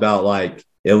he's talked about like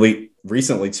elite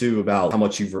recently too about how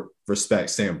much you respect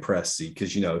Sam Presti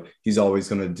because he's always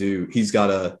going to he's got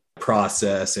a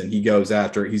process and he goes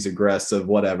after it, he's aggressive,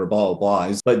 whatever, blah blah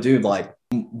blah. But dude, like,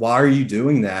 why are you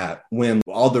doing that when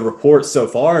all the reports so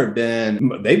far have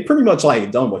been they pretty much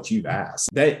like done what you've asked?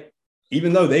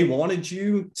 Even though they wanted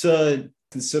you to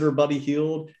consider Buddy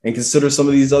Hield and consider some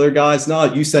of these other guys,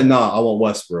 you said I want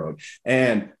Westbrook.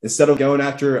 And instead of going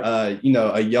after a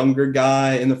younger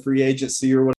guy in the free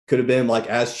agency or what could have been like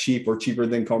as cheap or cheaper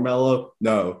than Carmelo,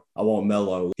 no, I want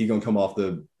Melo. He's gonna come off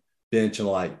the bench and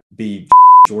like be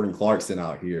Jordan Clarkson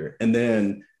out here. And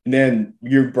then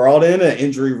you brought in an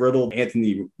injury-riddled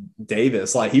Anthony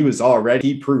Davis. Like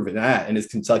he proven that in his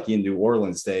Kentucky and New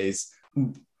Orleans days.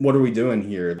 What are we doing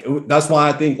here? That's why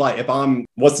I think like if I'm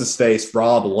what's his face,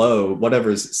 Rob Lowe,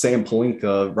 whatever's Rob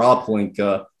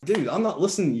Pelinka, dude, I'm not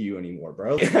listening to you anymore,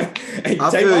 bro. Hey, take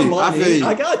my money.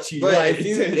 I got you. But like,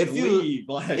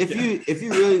 if you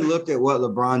really look at what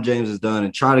LeBron James has done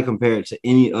and try to compare it to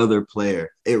any other player,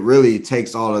 it really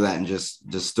takes all of that and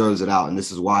just throws it out. And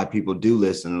this is why people do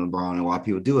listen to LeBron and why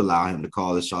people do allow him to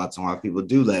call the shots and why people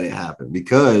do let it happen,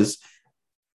 because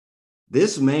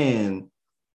this man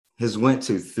has went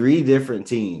to 3 different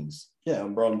teams. Yeah,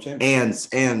 and brought him champions.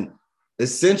 And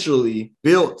essentially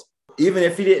built, even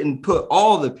if he didn't put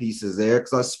all the pieces there,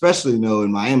 because I especially know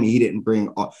in Miami he didn't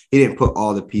put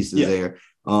all the pieces there.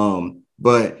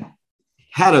 But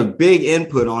had a big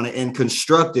input on it and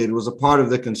was a part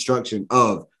of the construction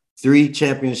of 3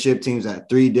 championship teams at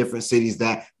 3 different cities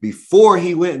that before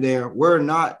he went there were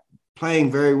not playing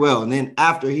very well. And then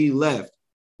after he left,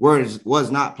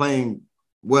 was not playing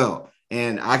well.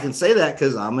 And I can say that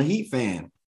because I'm a Heat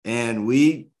fan. And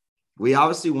we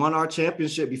obviously won our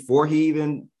championship before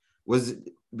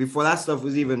that stuff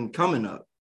was even coming up.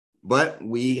 But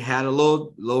we had a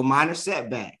little minor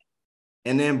setback.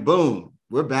 And then boom,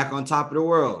 we're back on top of the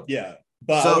world. Yeah.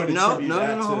 But so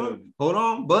no. Hold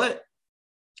on. But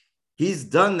he's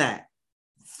done that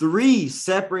 3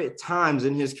 separate times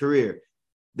in his career.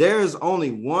 There is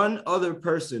only one other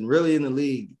person really in the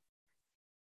league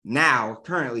now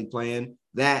currently playing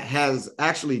that has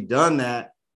actually done that,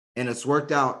 and it's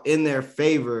worked out in their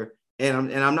favor,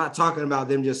 And I'm not talking about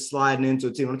them just sliding into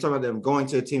a team. I'm talking about them going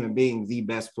to a team and being the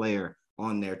best player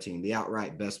on their team, the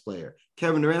outright best player.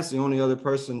 Kevin Durant's the only other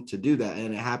person to do that,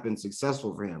 and it happened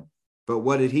successful for him. But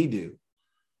what did he do?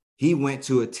 He went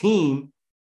to a team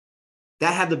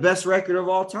that had the best record of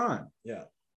all time. Yeah.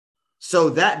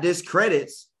 So that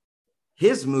discredits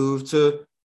his move to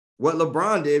what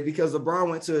LeBron did, because LeBron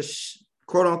went to a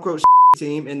quote unquote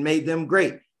team and made them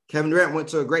great. Kevin Durant went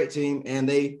to a great team and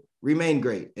they remained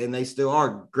great, and they still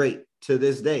are great to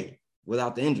this day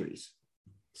without the injuries.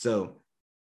 So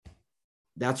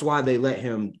that's why they let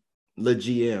him the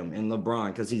GM and LeBron,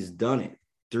 because he's done it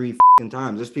 3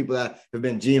 times. There's people that have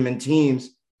been GMing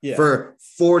teams for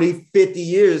 40, 50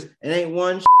 years and ain't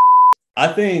won. I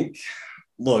think,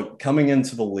 look, coming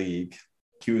into the league,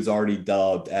 he was already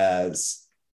dubbed as,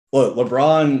 look,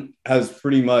 LeBron has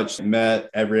pretty much met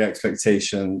every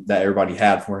expectation that everybody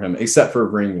had for him, except for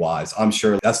ring-wise. I'm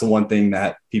sure that's the one thing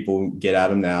that people get at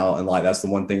him now, and like that's the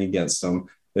one thing against him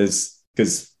is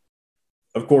because,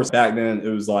 of course, back then it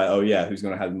was like, oh yeah, who's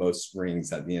going to have the most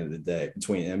rings at the end of the day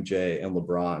between MJ and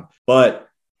LeBron? But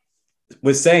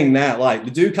with saying that, like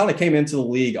the dude kind of came into the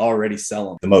league already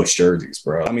selling the most jerseys,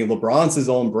 bro. I mean, LeBron's his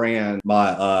own brand,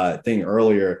 my thing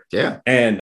earlier. Yeah.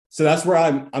 And so that's where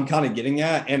I'm kind of getting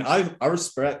at. And I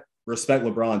respect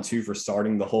LeBron too for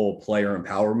starting the whole player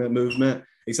empowerment movement,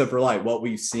 except for like what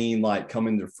we've seen like come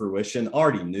into fruition.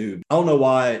 Already knew. I don't know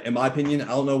why, in my opinion, I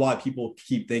don't know why people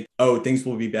keep thinking, oh, things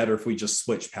will be better if we just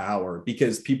switch power,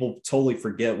 because people totally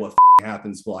forget what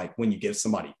happens like when you give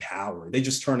somebody power. They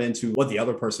just turn into what the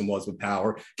other person was with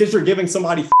power, because you're giving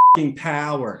somebody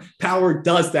power. Power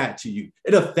does that to you.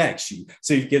 It affects you.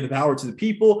 So you give the power to the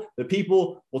people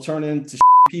will turn into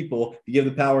people. You give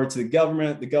the power to the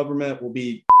government will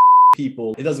be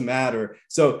people. It doesn't matter.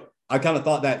 So I kind of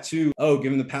thought that too. Oh,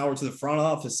 giving the power to the front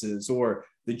offices or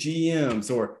the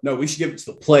GMs, or no, we should give it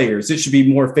to the players. It should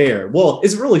be more fair. Well,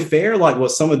 is it really fair like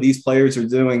what some of these players are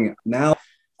doing now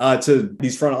to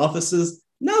these front offices?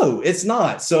 No, it's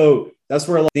not. So that's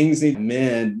where like, things need to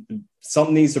mend.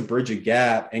 Something needs to bridge a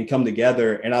gap and come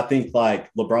together. And I think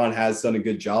like LeBron has done a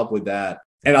good job with that.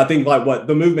 And I think like what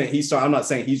the movement he started, I'm not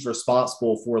saying he's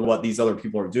responsible for what these other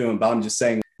people are doing, but I'm just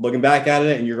saying, looking back at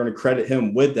it, and you're going to credit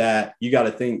him with that, you got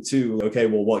to think too, okay,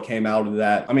 well, what came out of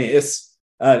that? I mean, it's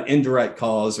an indirect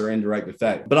cause or indirect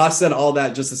effect. But I said all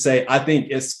that just to say, I think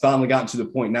it's finally gotten to the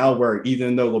point now where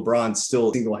even though LeBron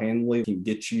still single-handedly can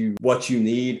get you what you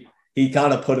need, he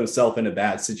kind of put himself in a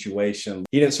bad situation.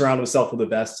 He didn't surround himself with the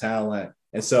best talent.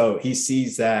 And so he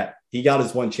sees that he got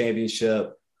his one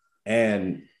championship,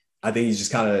 and I think he's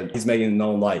just he's making it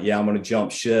known like, yeah, I'm going to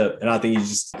jump ship. And I think he's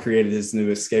just created his new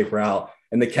escape route.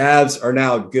 And the Cavs are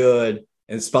now good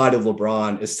in spite of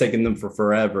LeBron. It's taken them for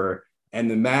forever. And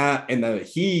the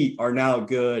Heat are now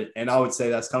good. And I would say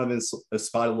that's kind of in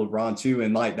spite of LeBron too.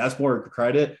 And like, that's more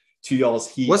credit to y'all's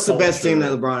Heat. What's the best team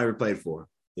that LeBron ever played for?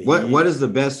 What is the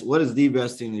best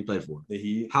team he played for? The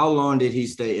Heat. How long did he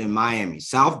stay in Miami?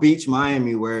 South Beach,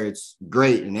 Miami, where it's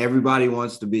great and everybody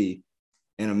wants to be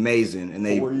and amazing. And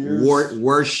they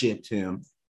worshipped him.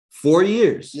 4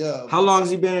 years. Yeah. How long has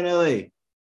he been in LA?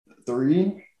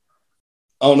 3.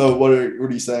 I don't know. What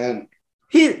are you saying?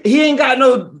 He ain't got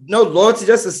no loyalty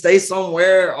just to stay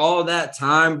somewhere all that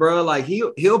time, bro. Like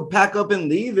he'll pack up and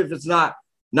leave if it's not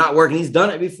working. He's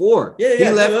done it before. Yeah. He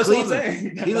left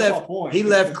Cleveland. He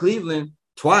left Cleveland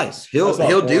twice. He'll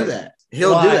do that.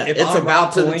 He'll do that. It's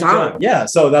about to the time. Yeah.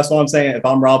 So that's what I'm saying. If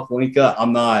I'm Rob Pelinka,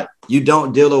 I'm not. You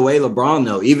don't deal away LeBron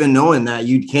though. Even knowing that,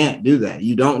 you can't do that.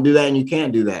 You don't do that, and you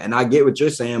can't do that. And I get what you're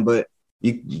saying, but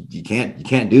you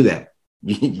can't do that.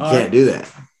 You can't do that.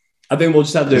 I think we'll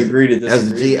just have to agree to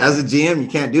disagree. As a GM, you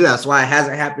can't do that. That's why it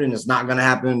hasn't happened, and it's not going to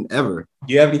happen ever.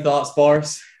 Do you have any thoughts,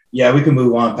 Bars? Yeah, we can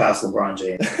move on past LeBron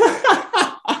James.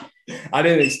 I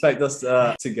didn't expect us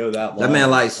to go that long. That man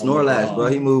like Snorlax, bro.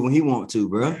 He move when he want to,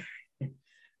 bro.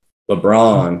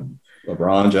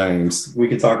 LeBron James. We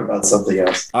could talk about something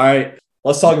else. All right,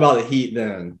 let's talk about the Heat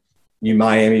then. You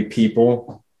Miami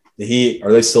people. The Heat,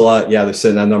 are they still at? Yeah, they're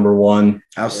sitting at number 1.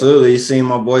 Absolutely. You seen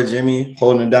my boy Jimmy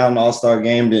holding it down the All-Star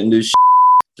game, didn't do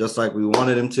just like we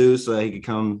wanted him to, so he could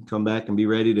come back and be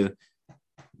ready to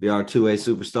be our two-way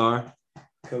superstar.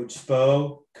 Coach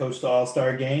Spo coached the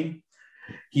All-Star game.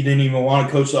 He didn't even want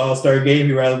to coach the All-Star game.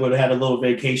 He rather would have had a little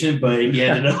vacation, but he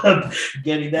ended up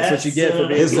getting that. That's what you get for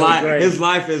being his life. His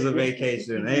life is a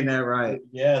vacation. Ain't that right?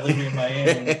 Yeah, living in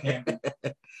Miami.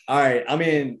 All right. I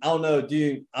mean, I don't know,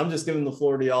 dude. I'm just giving the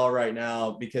floor to y'all right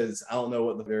now because I don't know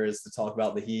what there is to talk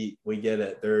about the Heat. We get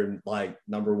it. They're like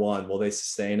number 1. Will they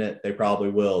sustain it? They probably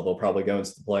will. They'll probably go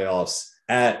into the playoffs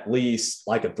at least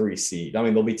like a 3 seed. I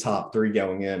mean, they'll be top 3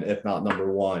 going in, if not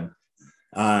number 1.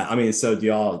 I mean, so do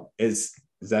y'all is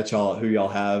that y'all who y'all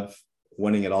have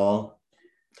winning it all?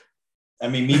 I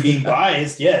mean, me being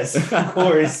biased, yes, of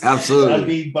course. Absolutely. I'd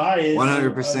be biased.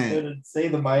 100%. I'm going to say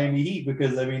the Miami Heat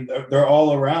because, I mean, they're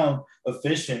all around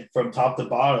efficient from top to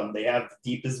bottom. They have the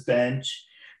deepest bench.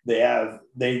 They have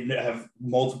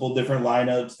multiple different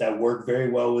lineups that work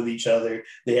very well with each other.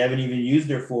 They haven't even used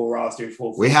their full rosters.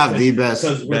 We have the best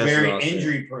because we're very roster.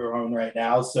 injury prone right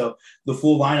now. So the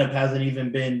full lineup hasn't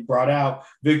even been brought out.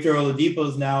 Victor Oladipo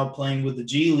is now playing with the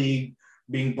G League,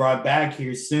 being brought back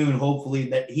here soon. Hopefully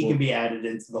that he can be added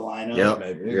into the lineup.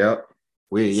 Yep.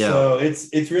 So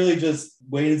it's really just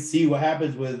wait and see what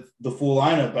happens with the full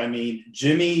lineup. I mean,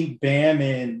 Jimmy, Bam,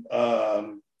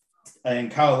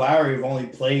 and Kyle Lowry have only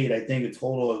played, I think, a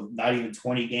total of not even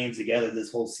 20 games together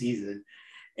this whole season.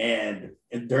 And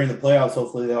during the playoffs,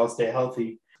 hopefully they all stay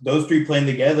healthy. Those three playing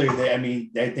together,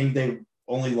 I think they've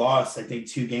only lost,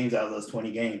 2 games out of those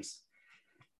 20 games.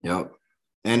 Yep.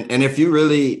 And if you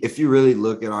really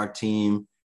look at our team,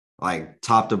 like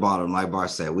top to bottom, like Bar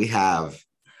said, we have,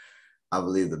 I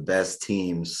believe, the best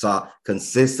team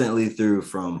consistently through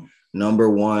from number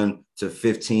 1 to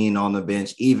 15 on the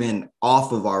bench, even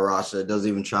off of our roster. It doesn't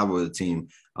even travel with the team.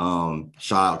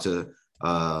 Shout out to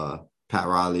Pat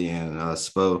Riley and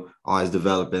Spo, always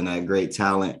developing that great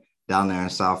talent down there in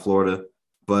South Florida.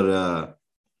 But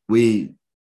we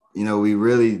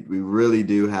really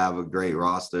do have a great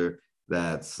roster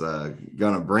that's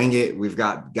gonna bring it. We've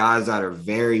got guys that are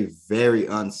very, very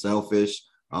unselfish,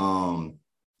 and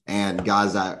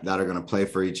guys that are gonna play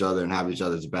for each other and have each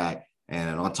other's back.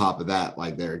 And on top of that,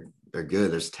 like they're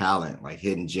good. There's talent, like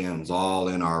hidden gems, all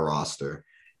in our roster.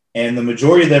 And the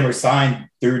majority of them are signed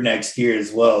through next year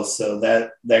as well. So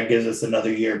that gives us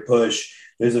another year push.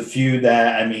 There's a few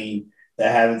that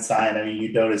haven't signed. I mean,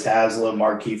 you notice Haslam,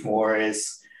 Markieff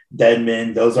Morris,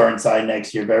 Dedmon, those aren't signed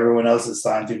next year, but everyone else is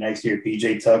signed through next year.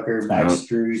 PJ Tucker, Max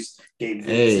Strus, Gabe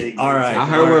Vincent. All right. I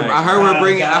heard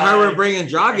we're bringing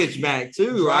Dragic back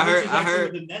too. I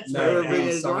heard we're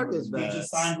bringing Dragic back. He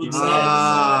just signed with the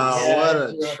Nets.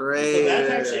 What a trade!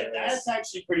 So that's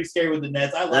actually pretty scary with the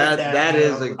Nets. I like that. That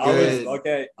is a good.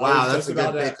 Wow, that's a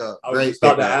good pickup. I was just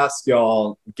about to ask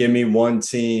y'all, give me one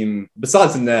team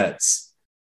besides the Nets.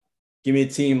 Give me a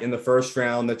team in the first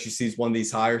round that you see as one of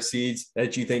these higher seeds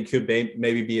that you think could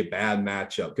maybe be a bad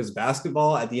matchup. Because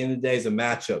basketball, at the end of the day, is a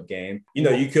matchup game. You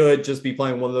know, you could just be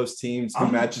playing one of those teams who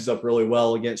matches up really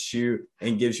well against you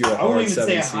and gives you a hard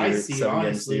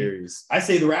 7-game series. I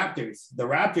say the Raptors. The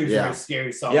Raptors are a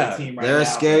scary, solid team right now. They're a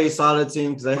scary, solid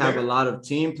team because they have a lot of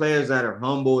team players that are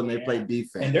humble and they play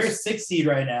defense. And they're a 6th seed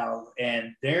right now,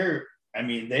 and they're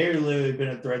literally been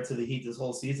a threat to the Heat this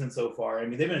whole season so far. I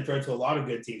mean, they've been a threat to a lot of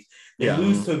good teams. They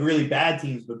lose to really bad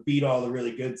teams, but beat all the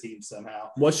really good teams somehow.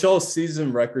 What's y'all's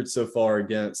season record so far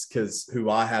against? Because who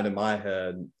I had in my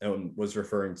head and was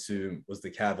referring to was the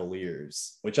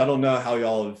Cavaliers, which I don't know how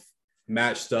y'all have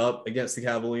matched up against the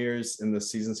Cavaliers in the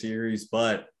season series,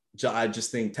 but I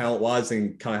just think talent-wise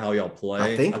and kind of how y'all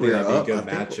play, I think that'd be a good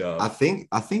matchup. I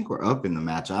think we're up in the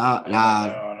match. I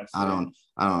don't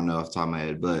know off the top of my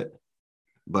head, but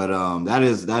that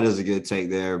is a good take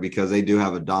there because they do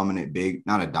have a dominant big,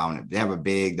 not a dominant. They have a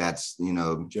big that's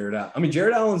Jared Allen. I mean,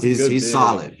 Jared Allen's he's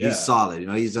solid. Yeah. He's solid.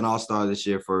 He's an all-star this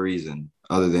year for a reason,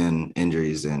 other than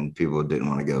injuries and people didn't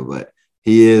want to go. But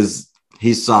he's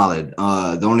solid.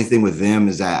 The only thing with them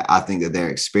is that I think that their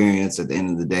experience at the end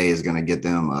of the day is going to get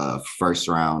them a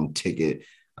first-round ticket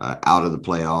out of the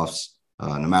playoffs.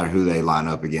 No matter who they line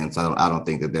up against, I don't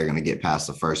think that they're going to get past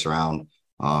the first round.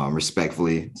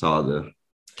 Respectfully to all the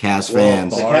Cavs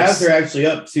fans. The Cavs are actually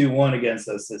up 2-1 against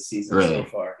us this season so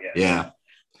far. Yeah.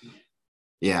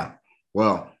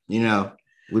 Well,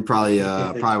 we probably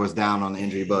was down on the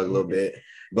injury bug a little bit.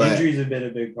 But injuries have been a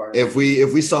big part. If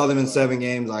we saw them in 7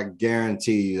 games, I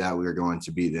guarantee you that we were going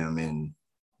to beat them in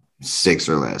 6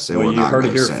 or less. It will not go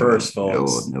 7. First,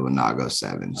 folks. It will not go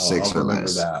 7, 6 or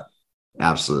less. That.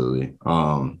 Absolutely.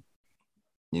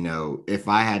 If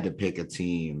I had to pick a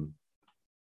team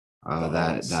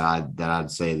that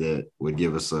I'd say that would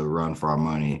give us a run for our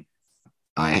money,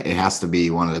 it has to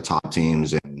be one of the top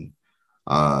teams in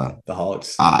the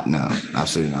Hawks. No,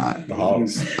 absolutely not. The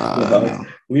Hawks. No.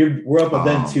 We're up a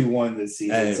then 2-1 this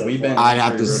season. Hey, so we've been. I'd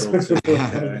have to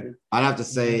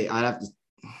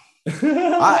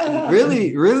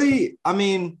really. I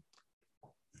mean,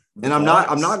 and I'm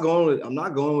not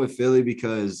going with Philly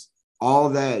because all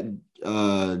that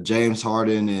James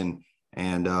Harden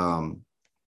and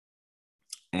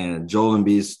And Joel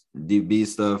Embiid's DB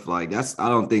stuff, like I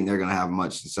don't think they're gonna have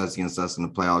much success against us in the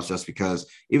playoffs, just because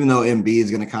even though Embiid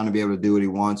is gonna kind of be able to do what he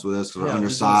wants with us because we're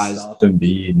undersized. Stop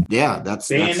Embiid. Yeah, that's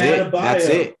Bam it. Adebayo. That's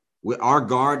it. With our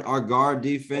guard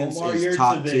defense Omar is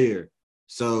top Yurtseven. tier.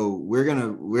 So we're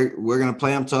gonna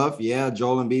play them tough. Yeah,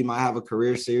 Joel Embiid might have a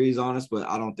career series on us, but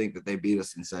I don't think that they beat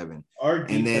us in 7. Our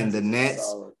And then defense is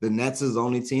solid. the Nets is the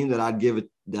only team that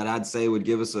I'd say would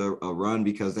give us a run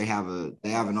because they have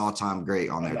an all-time great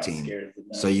on I'm their not team. scared of the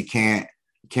Nets. So you can't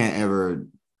ever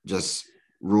just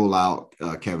rule out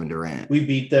Kevin Durant. We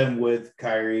beat them with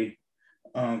Kyrie.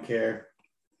 I don't care.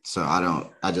 So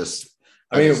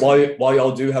I mean, while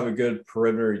y'all do have a good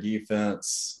perimeter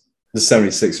defense, the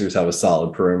 76ers have a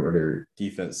solid perimeter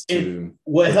defense too.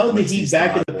 What held the Once Heat he's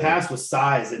back in the stable. past was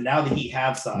size, and now the Heat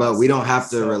have size. but we don't have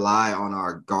to So- rely on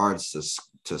our guards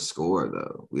to score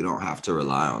though. We don't have to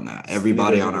rely on that.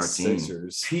 Everybody Neither on do our the team.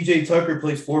 Sixers. PJ Tucker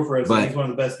plays 4 for us, But- and he's one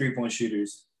of the best 3-point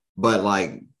shooters. But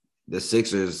like the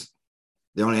Sixers,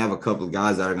 they only have a couple of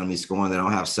guys that are going to be scoring. They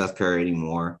don't have Seth Curry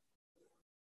anymore.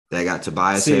 They got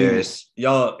Tobias See, Harris.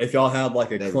 Y'all, if y'all had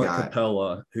like a They've Clint got-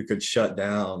 Capella who could shut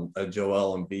down a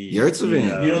Joel Embiid,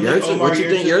 Yurtseven. You don't think Omar What you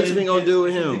think Yurtseven Yurtseven gonna do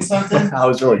with him? Something? I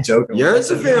was really joking.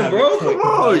 Yurtseven, bro. Come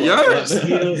on, Yurts.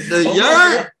 The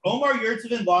Yurt. Omar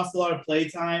Yurtseven lost a lot of play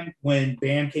time when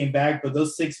Bam came back, but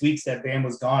those 6 weeks that Bam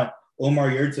was gone, Omar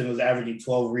Yurtseven was averaging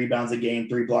 12 rebounds a game,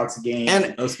 3 blocks a game.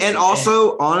 And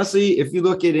also, honestly, if you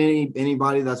look at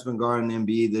anybody that's been guarding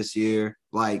Embiid this year,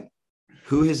 like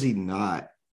who has he not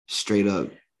straight up?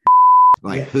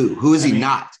 Like Yeah. who is he I mean,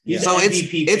 not? he's So the it's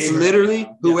MVP it's favorite literally right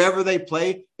now. Yeah. whoever they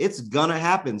play, it's gonna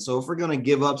happen. So if we're gonna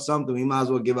give up something, we might as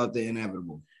well give up the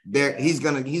inevitable. There, he's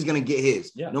gonna get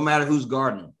his, Yeah. no matter who's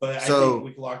guarding him. But I So, think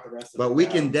we can lock the rest of but it we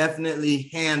down. can definitely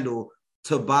handle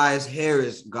Tobias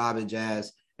Harris garbage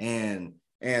ass and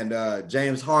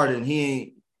James Harden.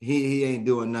 He ain't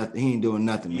doing nothing. He ain't doing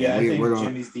nothing, man. Yeah, I think we're gonna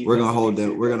Jimmy's defense we're gonna is hold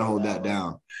decent that. We're gonna on hold that that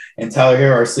one. down. And Tyler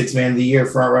Hero, our 6th man of the year,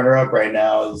 front runner up right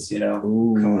now, is coming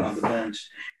Ooh. on the bench.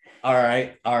 All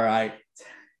right.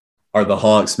 Are the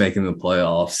Hawks making the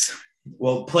playoffs?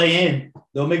 Well, play in.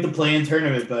 They'll make the play-in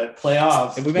tournament, but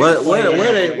playoffs. If we make Where- the play-in,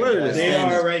 where they- yeah, where yeah. they They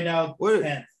stand? are right now Where-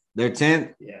 10th. They're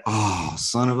 10th. Yeah. Oh,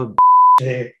 son of a.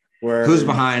 They- Where- Who's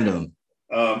behind them?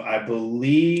 I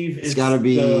believe It's gotta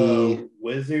be- the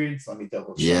Wizards. Let me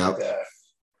double check Yep. that.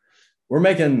 We're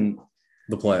making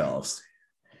the playoffs.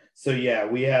 So yeah,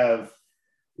 we have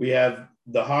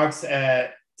the Hawks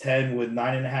at 10 with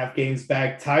 9.5 games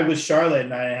back, tied with Charlotte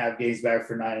 9.5 games back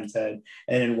for 9 and 10,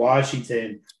 and in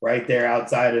Washington right there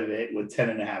outside of it with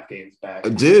 10.5 games back.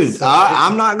 Dude, So-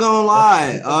 I'm not gonna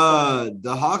lie.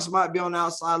 The Hawks might be on the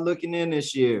outside looking in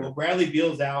this year. Well, Bradley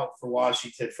Beal's out for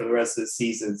Washington for the rest of the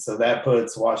season, so that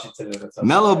puts Washington in a tough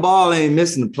Melo spot. Ball ain't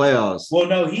missing the playoffs. Well,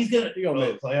 no, he's gonna He gonna go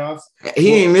to make- the playoffs.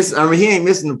 He ain't missing. I mean, he ain't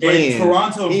missing the And play.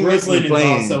 Toronto He and missing Brooklyn the is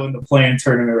play-in. also in the play-in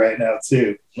tournament right now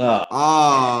too.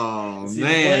 Oh See, the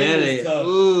man, play-in that is ain't. tough.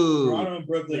 Ooh, Toronto and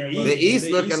Brooklyn are The East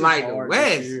looking like the hard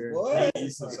West. this year. What? The East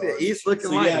is The the hard. East looking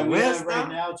So like yeah, the we West. have right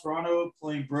now? now Toronto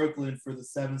playing Brooklyn for the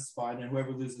 7th spot, and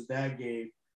whoever loses that game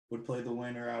would play the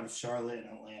winner out of Charlotte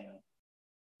and Atlanta.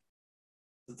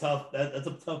 That's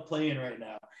a tough play-in right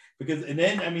now because, and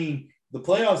then I mean the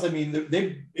playoffs. I mean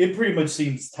it pretty much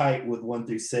seems tight with 1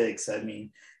 through 6. I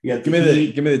mean you got Give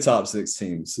me the top 6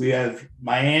 teams. we have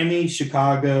Miami,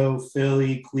 Chicago,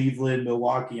 Philly, Cleveland,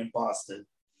 Milwaukee, and Boston.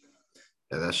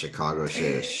 Yeah, that Chicago shit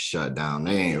is shut down.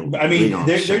 They ain't. I we mean gonna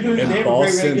they're shut doing them they down. have a great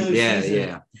Boston, regular Yeah, season.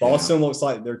 yeah. Boston looks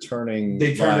like they're turning.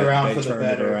 They turned around they for the turned it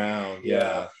better. around.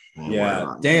 Yeah.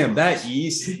 Yeah. Damn, that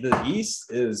East. The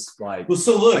East is like. Well,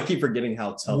 so I look, keep forgetting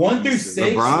how tough. 1 the through East is.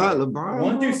 6. LeBron.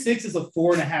 1 through 6 is a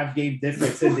 4.5 game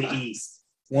difference in the East.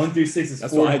 1 through 6 is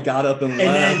That's 4. why I got up and And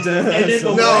left. then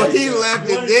the No, West- he left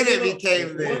and one- then it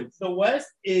became this. The West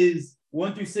is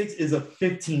 1 through 6 is a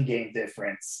 15 game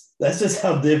difference. That's just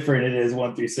how different it is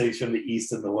 1 through 6 from the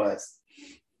East and the West.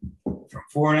 From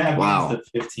 4.5 Wow. games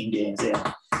to 15 games.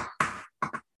 Yeah.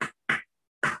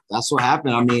 That's what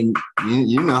happened. I mean,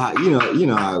 you know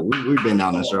how we've been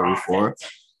down this road before.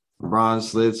 LeBron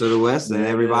slid to the West, and There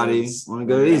it everybody is. want to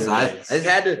go to the East. There I it is. just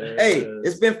had to. There Hey, it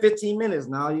is. it's been 15 minutes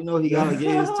now. You know he gotta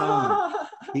get his time.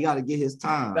 He gotta get his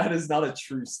time. That is not a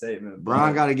true statement.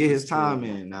 Bron got to get his It's time true.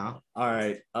 in now. All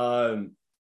right.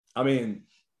 I mean,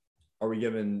 are we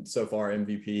giving so far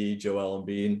MVP Joel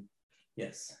Embiid?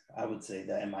 Yes, I would say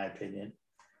that in my opinion.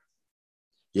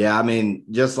 Yeah, I mean,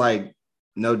 just like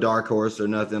no dark horse or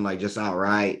nothing, like just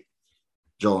outright,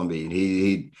 Joel Embiid.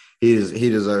 He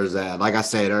deserves that. Like I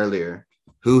said earlier,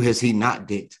 who has he not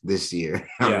dicked this year?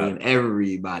 I Yeah. mean,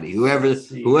 everybody. Let's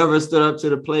see. Whoever stood up to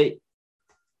the plate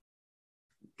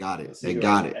got it. Let's see They who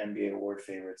got our it. NBA award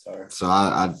favorites are. So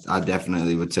I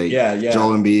definitely would take Yeah.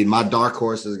 Joel Embiid. My dark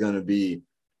horse is gonna be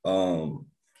DeRozan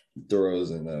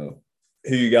though.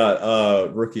 Who you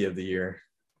got? Rookie of the year.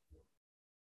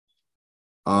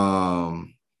 I'd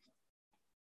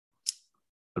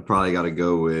probably got to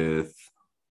go with.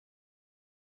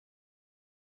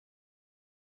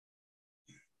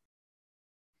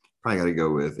 Probably got to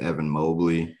go with Evan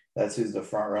Mobley That's who's the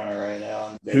front runner right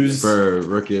now. Who's- for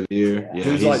Rookie of the Year. Yeah. Yeah,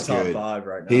 Who's he's like top good. 5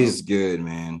 right now? He's good,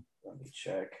 man. Let me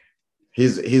check.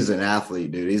 He's an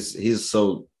athlete, dude. He's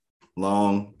so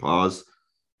long. Pause.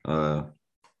 That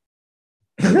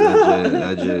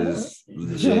just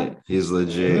legit. He's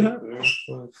legit.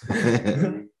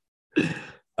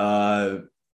 I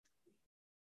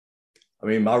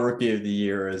mean, my rookie of the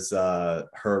year is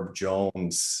Herb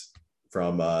Jones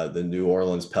from the New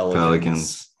Orleans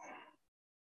Pelicans.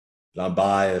 I'm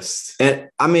biased. And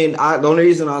I mean, the only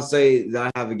reason I'll say that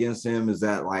I have against him is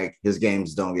that like his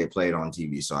games don't get played on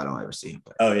TV, so I don't ever see him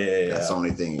play. Oh yeah. That's the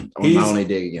only thing. He's- My only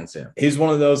dig against him. He's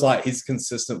one of those like he's a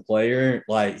consistent player.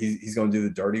 Like he's going to do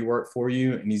the dirty work for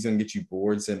you, and he's going to get you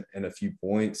boards and a few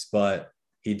points. But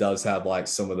he does have like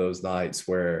some of those nights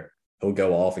where he'll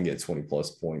go off and get 20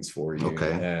 plus points for you.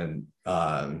 Okay. And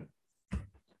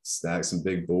snag some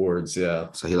big boards. Yeah.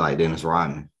 So he like Dennis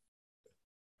Rodman.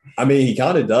 I mean, he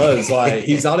kind of does. Like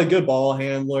he's not a good ball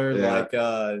handler.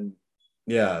 Yeah.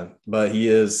 Yeah, but he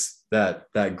is that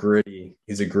gritty.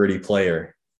 He's a gritty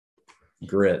player.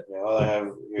 Grit. Yeah, all I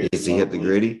have here Does he hit the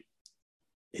gritty?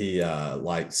 He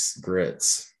likes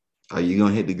grits. Are you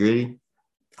gonna hit the gritty?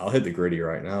 I'll hit the gritty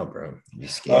right now, bro. You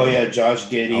scared? Oh yeah, Josh Oh,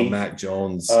 Giddey, Mac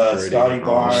Jones. Scotty gritty.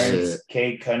 Barnes, shit.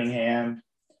 Cade Cunningham,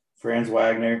 Franz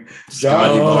Wagner,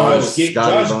 Scotty Barnes. Scotty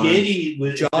Josh Barnes.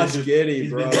 Giddey. Josh Giddey, he's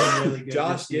bro. been doing really good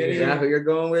Josh this year. Giddey. Is that who you're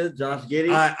going with? Josh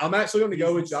Giddey? I'm actually going to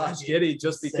go with Josh Giddey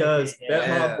just because bet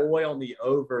yeah. my boy on the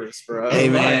overs, bro. Hey,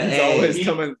 man, Like, he's hey. always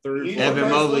coming through. He's for Evan me. the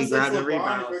first Mobley one grabbed since the LeBron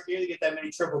rebounds. for to get that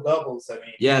many triple doubles. I mean,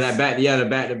 the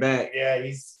back to back. Yeah,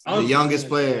 he's The youngest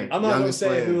player. I'm not going to Youngest say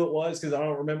player. who it was because I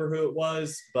don't remember who it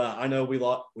was, but I know we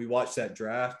watched that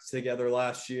draft together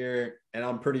last year, and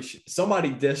I'm pretty sure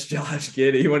somebody dissed Josh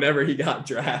Giddey whenever he got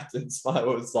drafted. So I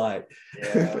was like,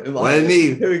 Yeah. like, Wasn't me.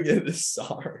 Who get this?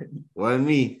 Sorry. Wasn't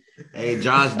me. Hey,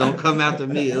 Josh, don't come after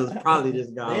me. It was probably this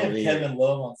guy They have over here. Kevin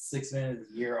Love on 6 minutes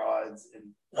a year odds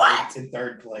in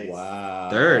third place. Wow.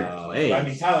 Third place. I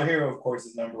mean, Tyler Hero, of course,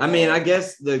 is number I one. mean, I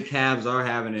guess the Cavs are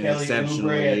having an Kelly exceptional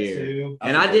Oubre at year. 2.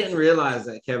 And I didn't realize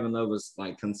that Kevin Love was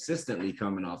like consistently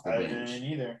coming off the I bench. didn't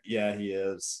either. Yeah, he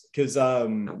is. Because That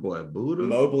boy Buddha.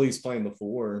 Mobley's playing the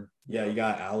 4. Yeah, you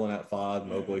got Allen at 5,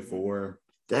 Mobley 4.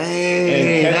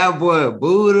 Dang, And that boy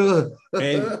Buddha.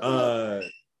 And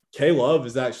K Love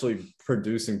is actually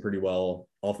producing pretty well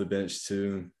off the bench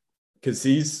too.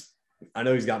 Because I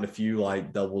know he's gotten a few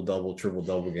like double,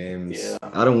 triple games. Yeah.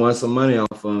 I done won some money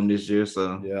off of him this year,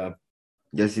 so Yeah.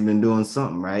 guess you've been doing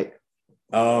something, right?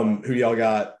 Who y'all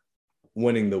got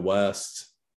winning the West?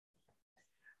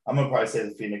 I'm gonna probably say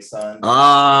the Phoenix Suns.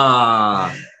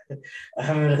 Ah,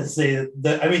 I'm gonna say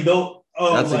that. I mean, though.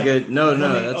 Oh, that's like, a good. No, coming-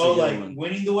 that's oh, a good like one.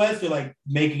 winning the West or like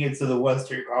making it to the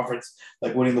Western Conference,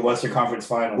 like winning the Western Conference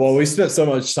Finals. Well, we spent so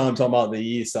much time talking about the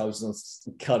East. I was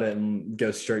gonna cut it and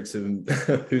go straight to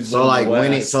who's So like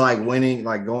winning the winning, West.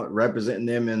 like going representing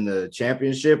them in the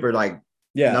championship or like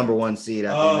Yeah. number 1 seed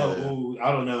at the end of the Oh,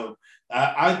 I don't know.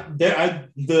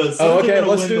 The Suns Oh, are okay. gonna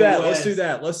Let's win do the that. West. Let's do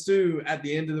that. Let's do at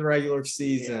the end of the regular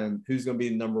season. Who's going to be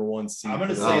the number 1 seed? I'm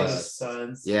gonna for the say the West?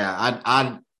 Suns. Yeah,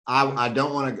 I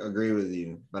don't want to agree with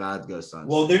you, but I'd go Suns.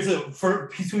 Well, there's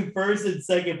between first and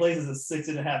second place is a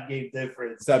 6.5 game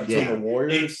difference. Is that between Yeah. the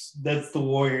Warriors? That's the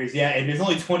Warriors, yeah, and there's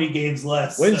only 20 games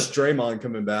left. When's so, Draymond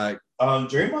coming back?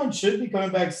 Draymond should be coming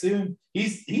back soon.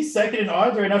 He's second in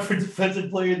odds right now for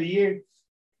Defensive Player of the Year.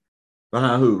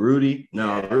 Behind who? Rudy?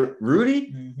 No, Yeah.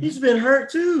 Rudy. He's been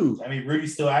hurt too. I mean, Rudy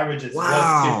still averages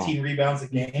Wow. 15 rebounds a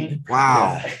game.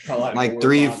 Wow. Yeah. Probably Like 4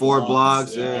 3 or 5 4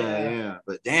 blocks. yeah. Yeah.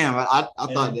 But damn, I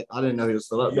thought that, I didn't know he was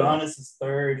still up there. Giannis is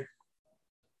third.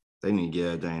 They need to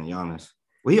get dang Giannis.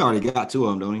 Well, he already got 2 of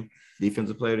them, don't he?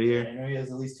 Defensive Player of the I Year. know he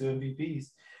has at least 2 MVPs.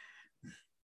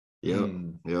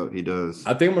 Yep, he does.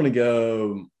 I think I'm going to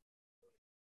go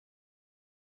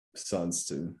Suns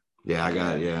too. Yeah, I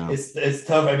got it. Yeah. It's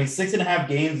tough. I mean, 6.5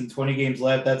 games and 20 games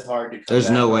left. That's hard to come There's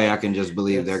back no way from. I can just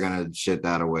believe It's- they're gonna shit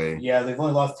that away. Yeah, they've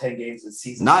only lost 10 games this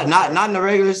season. Not in the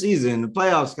regular season. The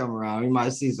playoffs come around. You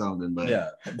might see something, but Yeah.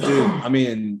 Dude, I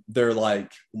mean, they're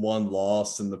like 1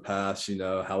 loss in the past,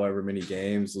 however many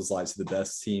games was like to the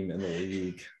best team in the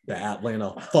league. The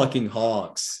Atlanta fucking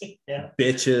Hawks. Yeah.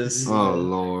 Bitches. Oh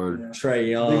Lord. Trae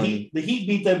Young. The Heat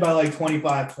beat them by like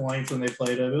 25 points when they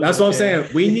played them. That's what I'm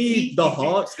saying. We need the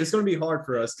Hawks. It's going to be hard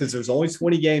for us because there's only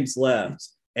 20 games left,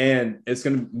 and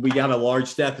we got a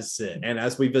large deficit. And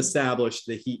as we've established,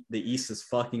 the East is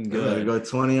fucking good. Go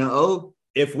 20-0.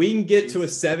 If we can get to a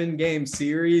 7-game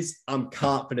series, I'm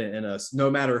confident in us. No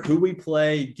matter who we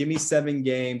play, give me 7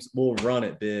 games, we'll run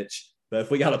it, bitch. But if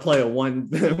we got to play a one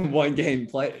game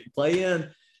play in,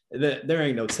 there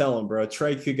ain't no telling, bro.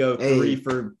 Trae could go 3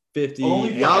 for 50.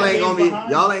 Y'all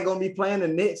ain't gonna be playing the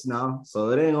Knicks now,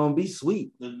 so it ain't gonna be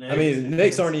sweet. I mean, the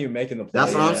Knicks aren't even making the play.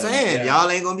 That's what I'm saying. Yeah. Y'all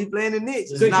ain't gonna be playing the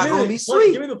Knicks. It's So not gonna be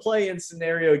sweet. Give me the play-in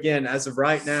scenario again. As of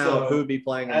right now, So, who would be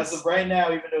playing? As of right now,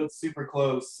 even though it's super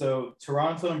close, so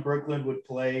Toronto and Brooklyn would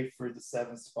play for the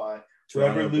 7th spot.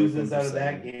 Whoever loses out of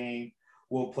that game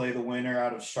will play the winner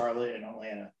out of Charlotte and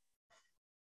Atlanta.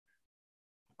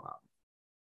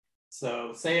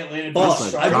 So say Atlanta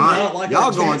beats Charlotte.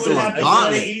 Y'all going through a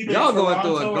gauntlet. Y'all going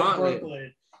through a Toronto or gauntlet.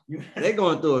 Brooklyn. They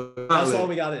going through a That's gauntlet. all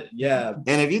we got it. Yeah.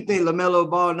 And if you think LaMelo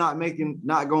Ball not going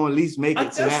to at least make it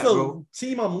That's to that, the bro.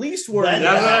 team I'm least worried That's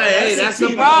about. That's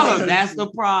the problem. That's the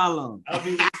problem. I'll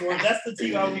be least worried. That's the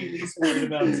team I'll be least worried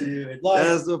about too. Like,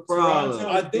 That's the problem.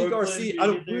 Toronto, I think our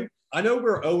Brooklyn, season. I know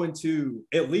we're 0-2,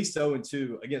 at least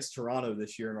 0-2 against Toronto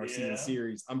this year in our season Yeah.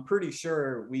 series. I'm pretty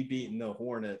sure we beaten the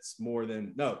Hornets more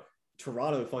than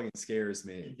Toronto fucking scares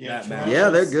me. Yeah, That Toronto- match. Yeah,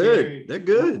 they're Scary. good. They're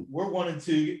good. We're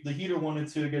 1-2. The Heat are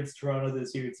 1-2 against Toronto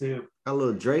this year too. Got a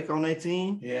little Drake on their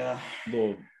team. Yeah,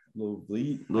 Little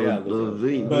bleed. Little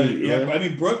bleed. but Yeah. I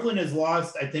mean Brooklyn has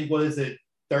lost. I think what is it?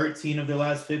 13 of their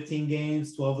last 15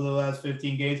 games. 12 of the last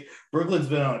 15 games. Brooklyn's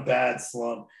been on a bad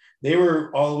slump. They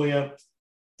were all the way up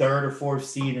 3rd or 4th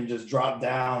seed and just dropped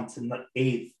down to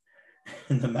 8th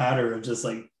in the matter of just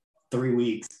like 3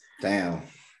 weeks. Damn.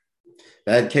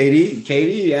 That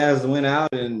KD has went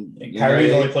out and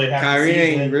Kyrie's only played half the Kyrie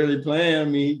season. ain't really playing. I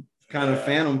mean, kind of Yeah.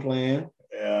 phantom playing.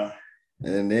 Yeah.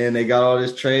 And then they got all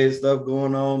this trade stuff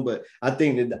going on. But I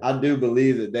think that I do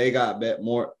believe that they got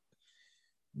more.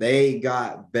 They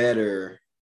got better.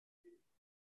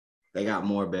 They got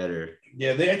more better.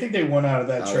 Yeah, I think they won out of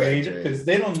that Out of trade that trade. because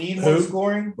they don't need more Who?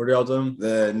 scoring. What are y'all doing?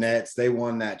 The Nets, they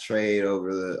won that trade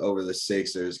over the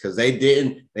Sixers because they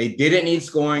didn't need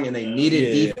scoring and they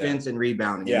needed Yeah. defense and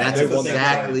rebounding. Yeah, and they that's won that.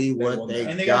 exactly They what won they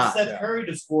that. And they got got. Seth Curry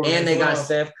to score. And as they got well.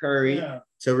 Steph Curry Yeah.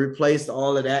 to replace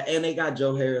all of that. And they got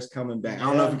Joe Harris coming back. I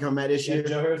don't know if he come back this Yeah, year.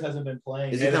 Joe Harris hasn't been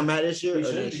playing. Is he Yeah. coming back this year He or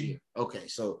should this be. year? Okay,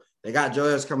 so they got Joe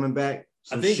Harris coming back.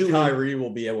 I Some think shooting. Kyrie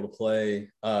will be able to play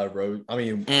road. I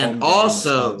mean, And home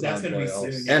also- games, That's gonna be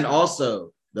playoffs. soon. And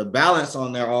also, the balance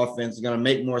on their offense is going to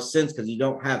make more sense because you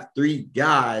don't have 3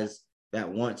 guys that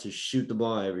want to shoot the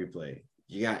ball every play.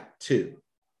 You got 2.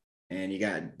 And you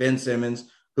got Ben Simmons,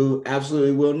 who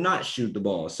absolutely will not shoot the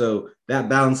ball. So that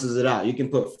balances it out. You can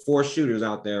put 4 shooters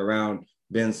out there around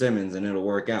Ben Simmons and it'll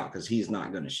work out because he's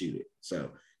not going to shoot it.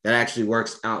 So that actually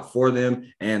works out for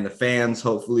them. And the fans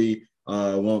hopefully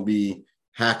won't be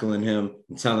hackling him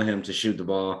and telling him to shoot the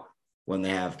ball when they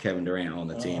have Kevin Durant on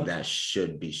the team that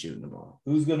should be shooting the ball.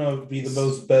 Who's gonna be the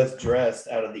most best dressed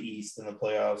out of the East in the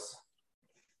playoffs?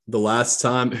 The last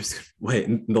time,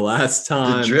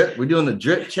 The drip. We're doing the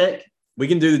drip check. we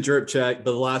can do the drip check,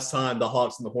 but the last time the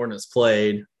Hawks and the Hornets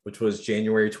played, which was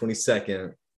January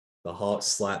 22nd, the Hawks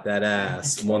slapped that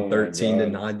ass,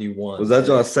 113-91. Was that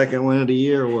your second win of the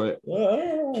year or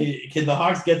what? Can the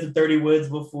Hawks get to 30 wins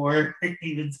before it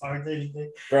even starts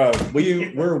anything? Bro,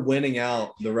 we're winning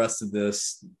out the rest of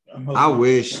this. I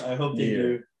wish. I hope they Yeah.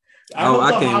 do. Oh, hope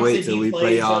I the can't Hawks wait and till Heat we play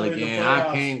play each y'all other in the again. I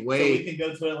playoffs can't So wait. we can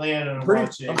go to Atlanta and I'm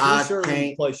watch it. pretty sure we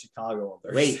can't- play Chicago on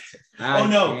Thursday. Wait. Oh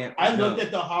no! I looked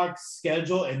at the Hawks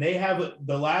schedule, and they have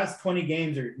the last 20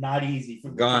 games are not easy for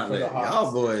the Gauntlet. Y'all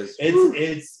Hawks. boys.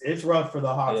 It's rough for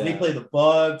the Hawks. Yeah. They play the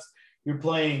Bucks. You're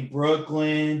playing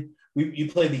Brooklyn. You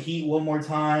play the Heat one more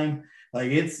time.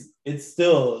 Like it's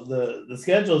still the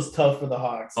schedule is tough for the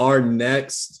Hawks. Our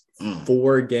next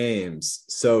 4 games.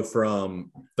 So from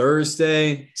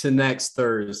Thursday to next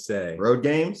Thursday. Road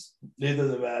games? It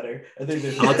doesn't matter. I think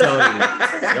there's. I'll tell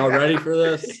you. Y'all ready for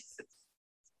this?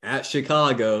 At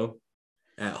Chicago,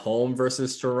 at home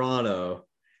versus Toronto,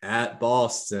 at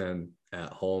Boston, at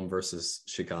home versus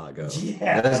Chicago.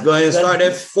 Yeah. Let's go ahead and start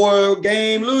that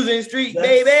 4-game losing streak,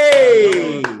 That's-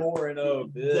 baby.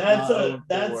 4-0, bitch.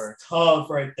 That's tough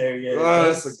right there. Yeah.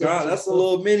 That's a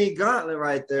little mini gauntlet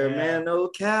right there, Yeah. man. No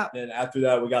cap. Then after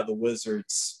that, we got the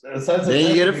Wizards. Then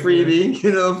you get a freebie.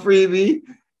 You know, freebie.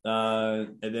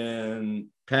 And then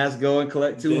Pass go and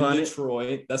collect then 200.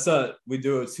 Detroit. We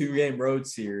do a 2-game road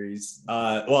series.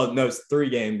 Well, no, it's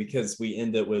 3-game because we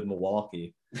end it with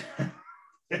Milwaukee.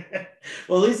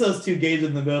 Well, at least those 2 games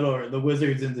in the middle, or the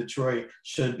Wizards in Detroit,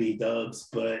 should be dubs,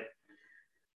 but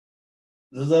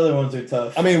those other ones are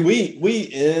tough. I mean, we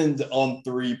end on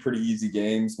 3 pretty easy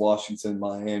games: Washington,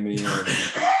 Miami,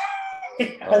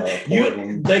 and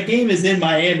Portland. That game is in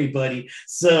Miami, buddy.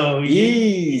 So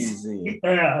easy.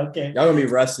 Yeah, okay. Y'all gonna be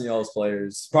resting y'all's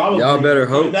players. Probably. Y'all better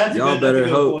hope. That's a Y'all good- that's a better good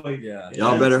hope. point. Yeah.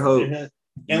 Y'all better hope.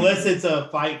 Unless it's a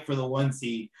fight for the 1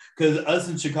 seed, because us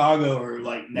in Chicago are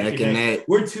like neck and neck.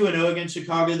 We're 2-0 against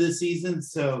Chicago this season,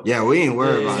 so Yeah, we ain't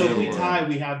worried about so it. if we tie,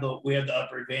 we have the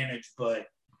upper advantage. But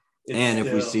it's And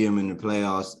if we still- see them in the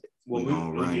playoffs, Well, we're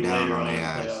gonna we'll run get down later on on their in the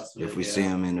ass. playoffs, If we yeah. see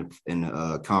them in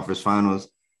the conference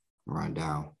finals, run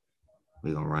down.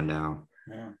 We're gonna run down.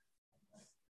 Yeah.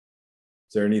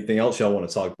 Is there anything else y'all want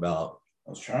to talk about? I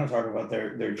was trying to talk about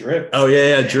their drip. Oh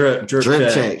yeah, drip Drip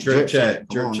check.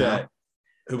 Come on now.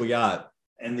 Who we got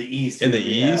In the East. in the who do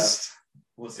we have? East?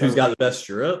 We'll start Who's got the with- best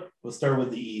drip? We'll start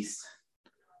with the East.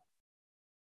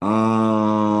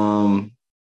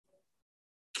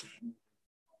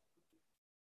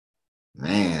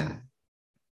 Man,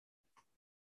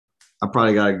 I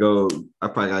probably gotta go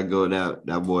with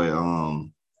that boy.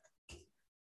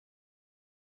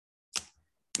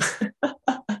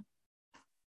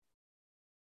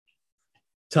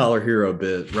 Tyler Hero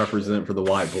bit represent for the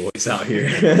white boys out here.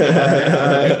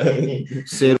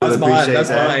 Sid would That's appreciate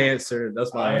that. my answer.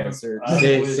 That's my answer.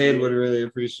 Sid would really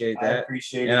appreciate I that.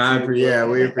 appreciate And it. too, yeah,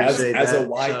 we but- appreciate As a that.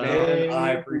 white So- man, I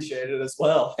appreciate it as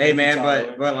well. Hey man,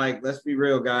 Tyler. but like, let's be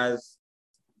real, guys.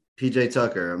 PJ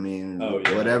Tucker. I mean, Oh,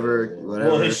 yeah. whatever.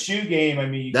 Well, his shoe game. I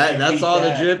mean, you That's can't beat all the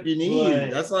that, drip you need.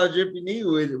 but- That's all the drip you need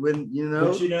when you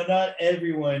know. But not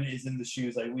everyone is in the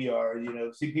shoes like we are.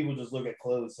 See, people just look at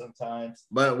clothes sometimes.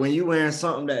 But when you wearing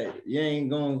something that you ain't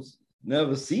gonna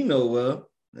never see nowhere,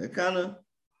 that kind of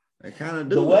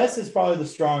do. The it. West is probably the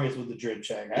strongest with the drip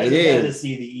check. I It just had to is.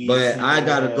 see the East. But and I the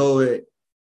gotta West. go with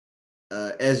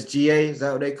SGA. Is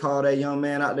that what they call that young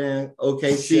man out there in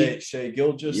OKC? Shea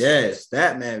Gilgeous. Yes,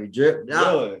 that man. Drip,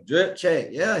 Really? drip check.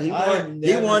 Yeah, he I've won.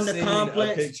 He never won the seen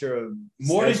complex. A picture of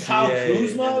More than Kyle SGA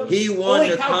Kuzma? He won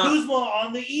the Kyle Kuzma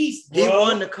on the East. He Bro.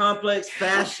 won the Complex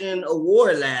Fashion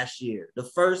Award last year. I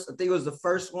think it was the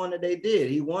first one that they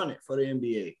did. He won it for the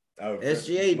NBA. Oh,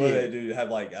 SGA What did. they do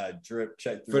have like a drip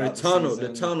check For the throughout tunnel,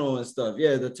 season. the tunnel and stuff.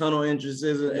 Yeah, the tunnel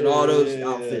entrances and all those Yeah.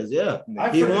 outfits. Yeah. I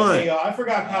He forgot, won. hey, I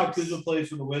forgot Kyle Nice. Kuzma plays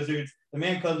for the Wizards. The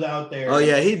man comes out there. Oh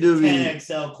yeah, he do.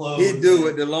 10XL clothes. He do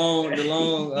with the long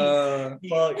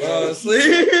Fuck,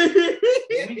 sleeve.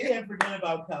 we can't forget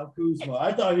about Kyle Kuzma.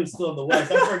 I thought he was still in the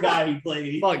West. I forgot he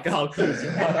played. Fuck Kyle Kuzma.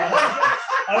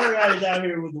 I forgot he's out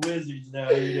here with the Wizards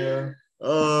now.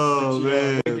 Oh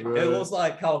man, It bro. looks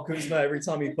like Kyle Kuzma, every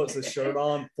time he puts his shirt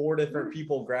on, 4 different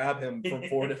people grab him from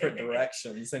 4 different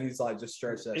directions, and he's like, just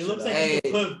stretch that It shit looks out. like he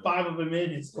could put 5 of them in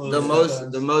his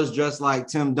clothes. The most dressed like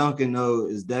Tim Duncan though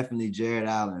is definitely Jared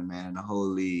Allen, man, in the whole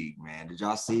league, man. Did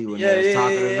y'all see when they was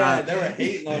talking about? They were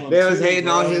hating on him. They was too, hating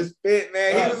bro. on his fit,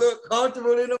 man. Bro. He looked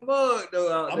comfortable in the mug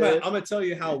though out I'm there. gonna tell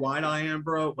you how white I am,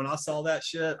 bro. When I saw that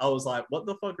shit, I was like, "What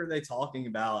the fuck are they talking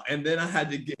about?" And then I had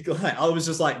to get like, I was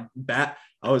just like,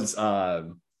 I was,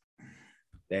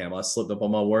 damn, I slipped up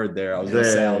on my word there. I was gonna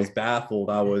say I was baffled.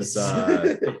 I was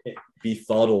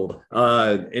befuddled.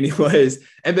 Anyways,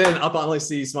 and then I finally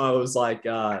see Smile was like,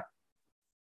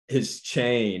 his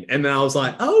chain, and then I was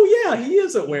like, "Oh yeah, he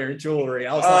isn't wearing jewelry."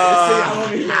 I was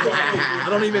like, "See, I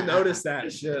don't even notice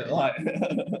that shit." Like,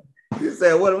 You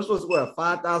said what? I'm supposed to wear a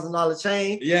 $5,000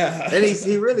 chain? yeah, And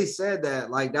he really said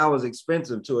that like that was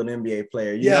expensive to an NBA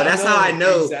player. You Yeah, know, that's I how I know,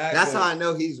 know. exactly. That's how I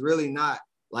know he's really not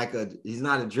like he's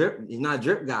not a drip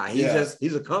guy.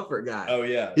 He's a comfort guy. Oh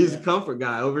yeah, He's a comfort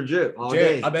guy over drip all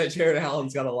Jared, day. I bet Jared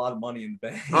Allen's got a lot of money in the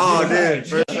bank. Oh, dude,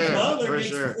 for Jimmy sure, Butler for makes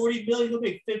sure. $40 million. He'll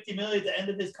make $50 million at the end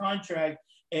of his contract,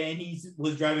 and he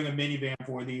was driving a minivan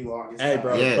for the longest Hey, time.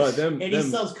 bro, Yes. but them, And he them,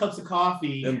 sells cups of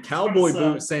coffee. them cowboy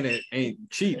So, boots ain't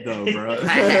cheap though, bro.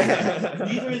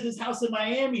 Neither is his house in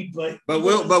Miami, but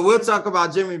We'll talk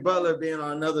about Jimmy Butler being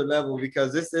on another level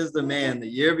because this is the man. The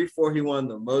year before he won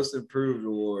the Most Improved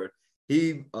award,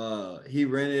 he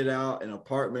rented out an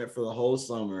apartment for the whole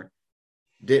summer,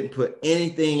 didn't put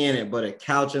anything in it but a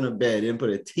couch and a bed, didn't put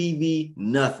a TV,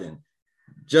 nothing,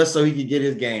 just so he could get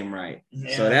his game right.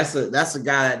 Yeah. So that's a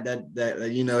guy that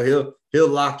you know he'll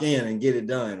lock in and get it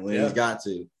done when he's got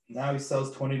to. Now he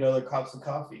sells $20 cups of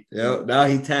coffee. Yep. Now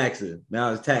he taxing.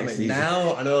 Now it's I tax mean, season.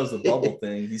 now I know it was a bubble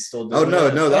thing. He's still Oh doing no,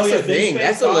 it. no, that's yeah, a thing. Big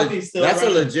Face That's Coffee's still a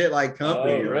running. legit like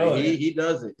company. Oh, Like, really? he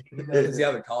does it. Does he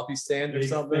have a coffee stand or Big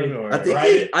something? Face. Or I think-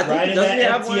 Right in doesn't he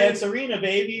that have one? FTX arena,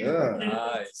 baby. Yeah.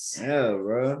 nice. Yeah,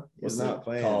 bro. What's He's it not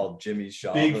playing. called? Jimmy's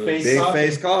Java. Big Face Big Coffee.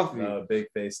 Face Coffee. No, Big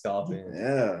Face Coffee.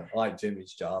 Yeah. I like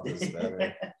Jimmy's Java's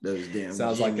better. Those damn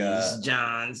Sounds like Jimmy's, a-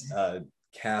 Johns.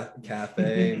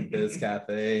 Cafe, Biz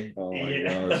Cafe. Oh my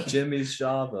Yeah. gosh. Jimmy's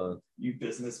Java. You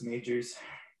business majors.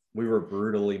 We were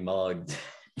brutally mugged.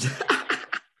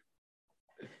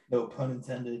 No pun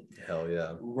intended. Hell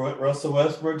yeah. Russell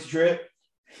Westbrook's drip.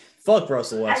 Fuck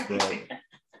Russell Westbrook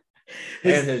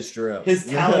and his drip. His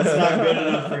talent's not good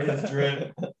enough for his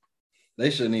drip. They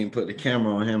shouldn't even put the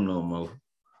camera on him no more.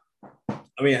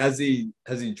 I mean, has he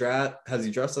dressed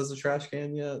as a trash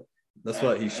can yet? That's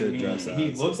what he should dress as.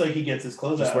 He looks like he gets his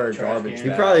clothes Just out. wear of a the trash garbage can. He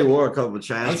bag. probably wore a couple of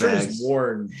trash I'm sure bags. he's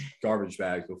worn garbage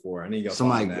bags before. I need to go. Some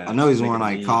find like that. I know he's Make wearing a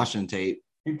like meme. caution tape.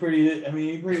 He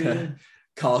pretty.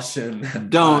 Caution.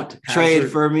 Don't trade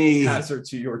Hazard- for me. hazard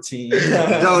to your team.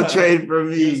 Don't trade for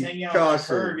He was me. hanging out on the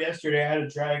curb Caution. yesterday. I had to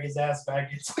drag his ass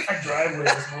back into my driveway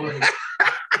this morning.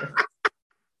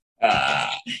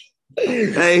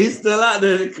 Hey, he's still out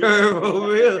there, the curve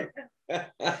over here.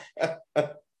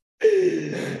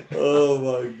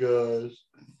 Oh my gosh.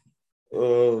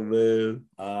 Oh man.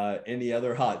 Any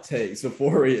other hot takes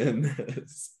before we end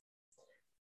this?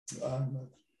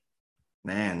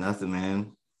 Man, nothing,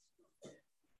 man.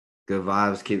 Good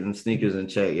vibes. Keep them sneakers in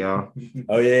check, y'all.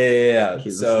 Oh yeah. Keep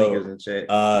the So sneakers in check.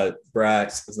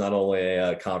 Brax is not only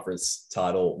a conference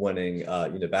title winning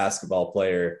basketball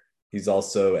player, he's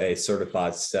also a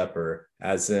certified stepper,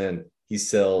 as in he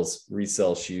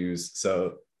resell shoes.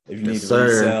 So if you Yes, need to sir.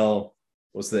 resell,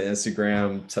 what's the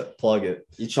Instagram? Plug it.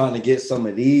 You trying to get some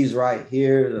of these right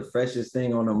here, the freshest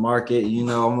thing on the market. You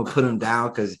know, I'm gonna put them down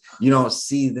because you don't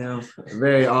see them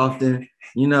very often.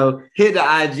 You know, hit the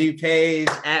IG page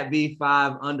at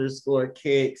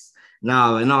B5_kicks.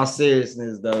 Now, in all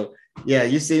seriousness, though, yeah,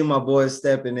 you see my boys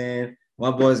stepping in.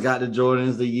 My boys got the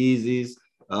Jordans, the Yeezys.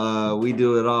 We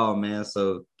do it all, man.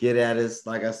 So get at us,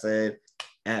 like I said,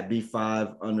 at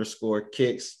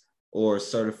B5_kicks or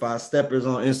certified steppers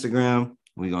on Instagram.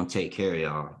 We're gonna take care of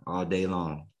y'all all day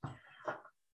long.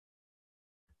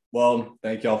 Well,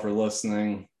 thank y'all for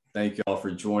listening. Thank y'all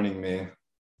for joining me.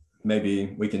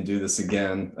 Maybe we can do this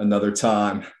again another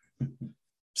time.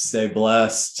 Stay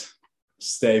blessed.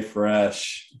 Stay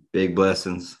fresh. Big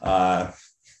blessings.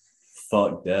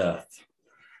 Fuck death.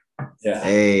 Yeah.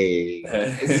 Hey.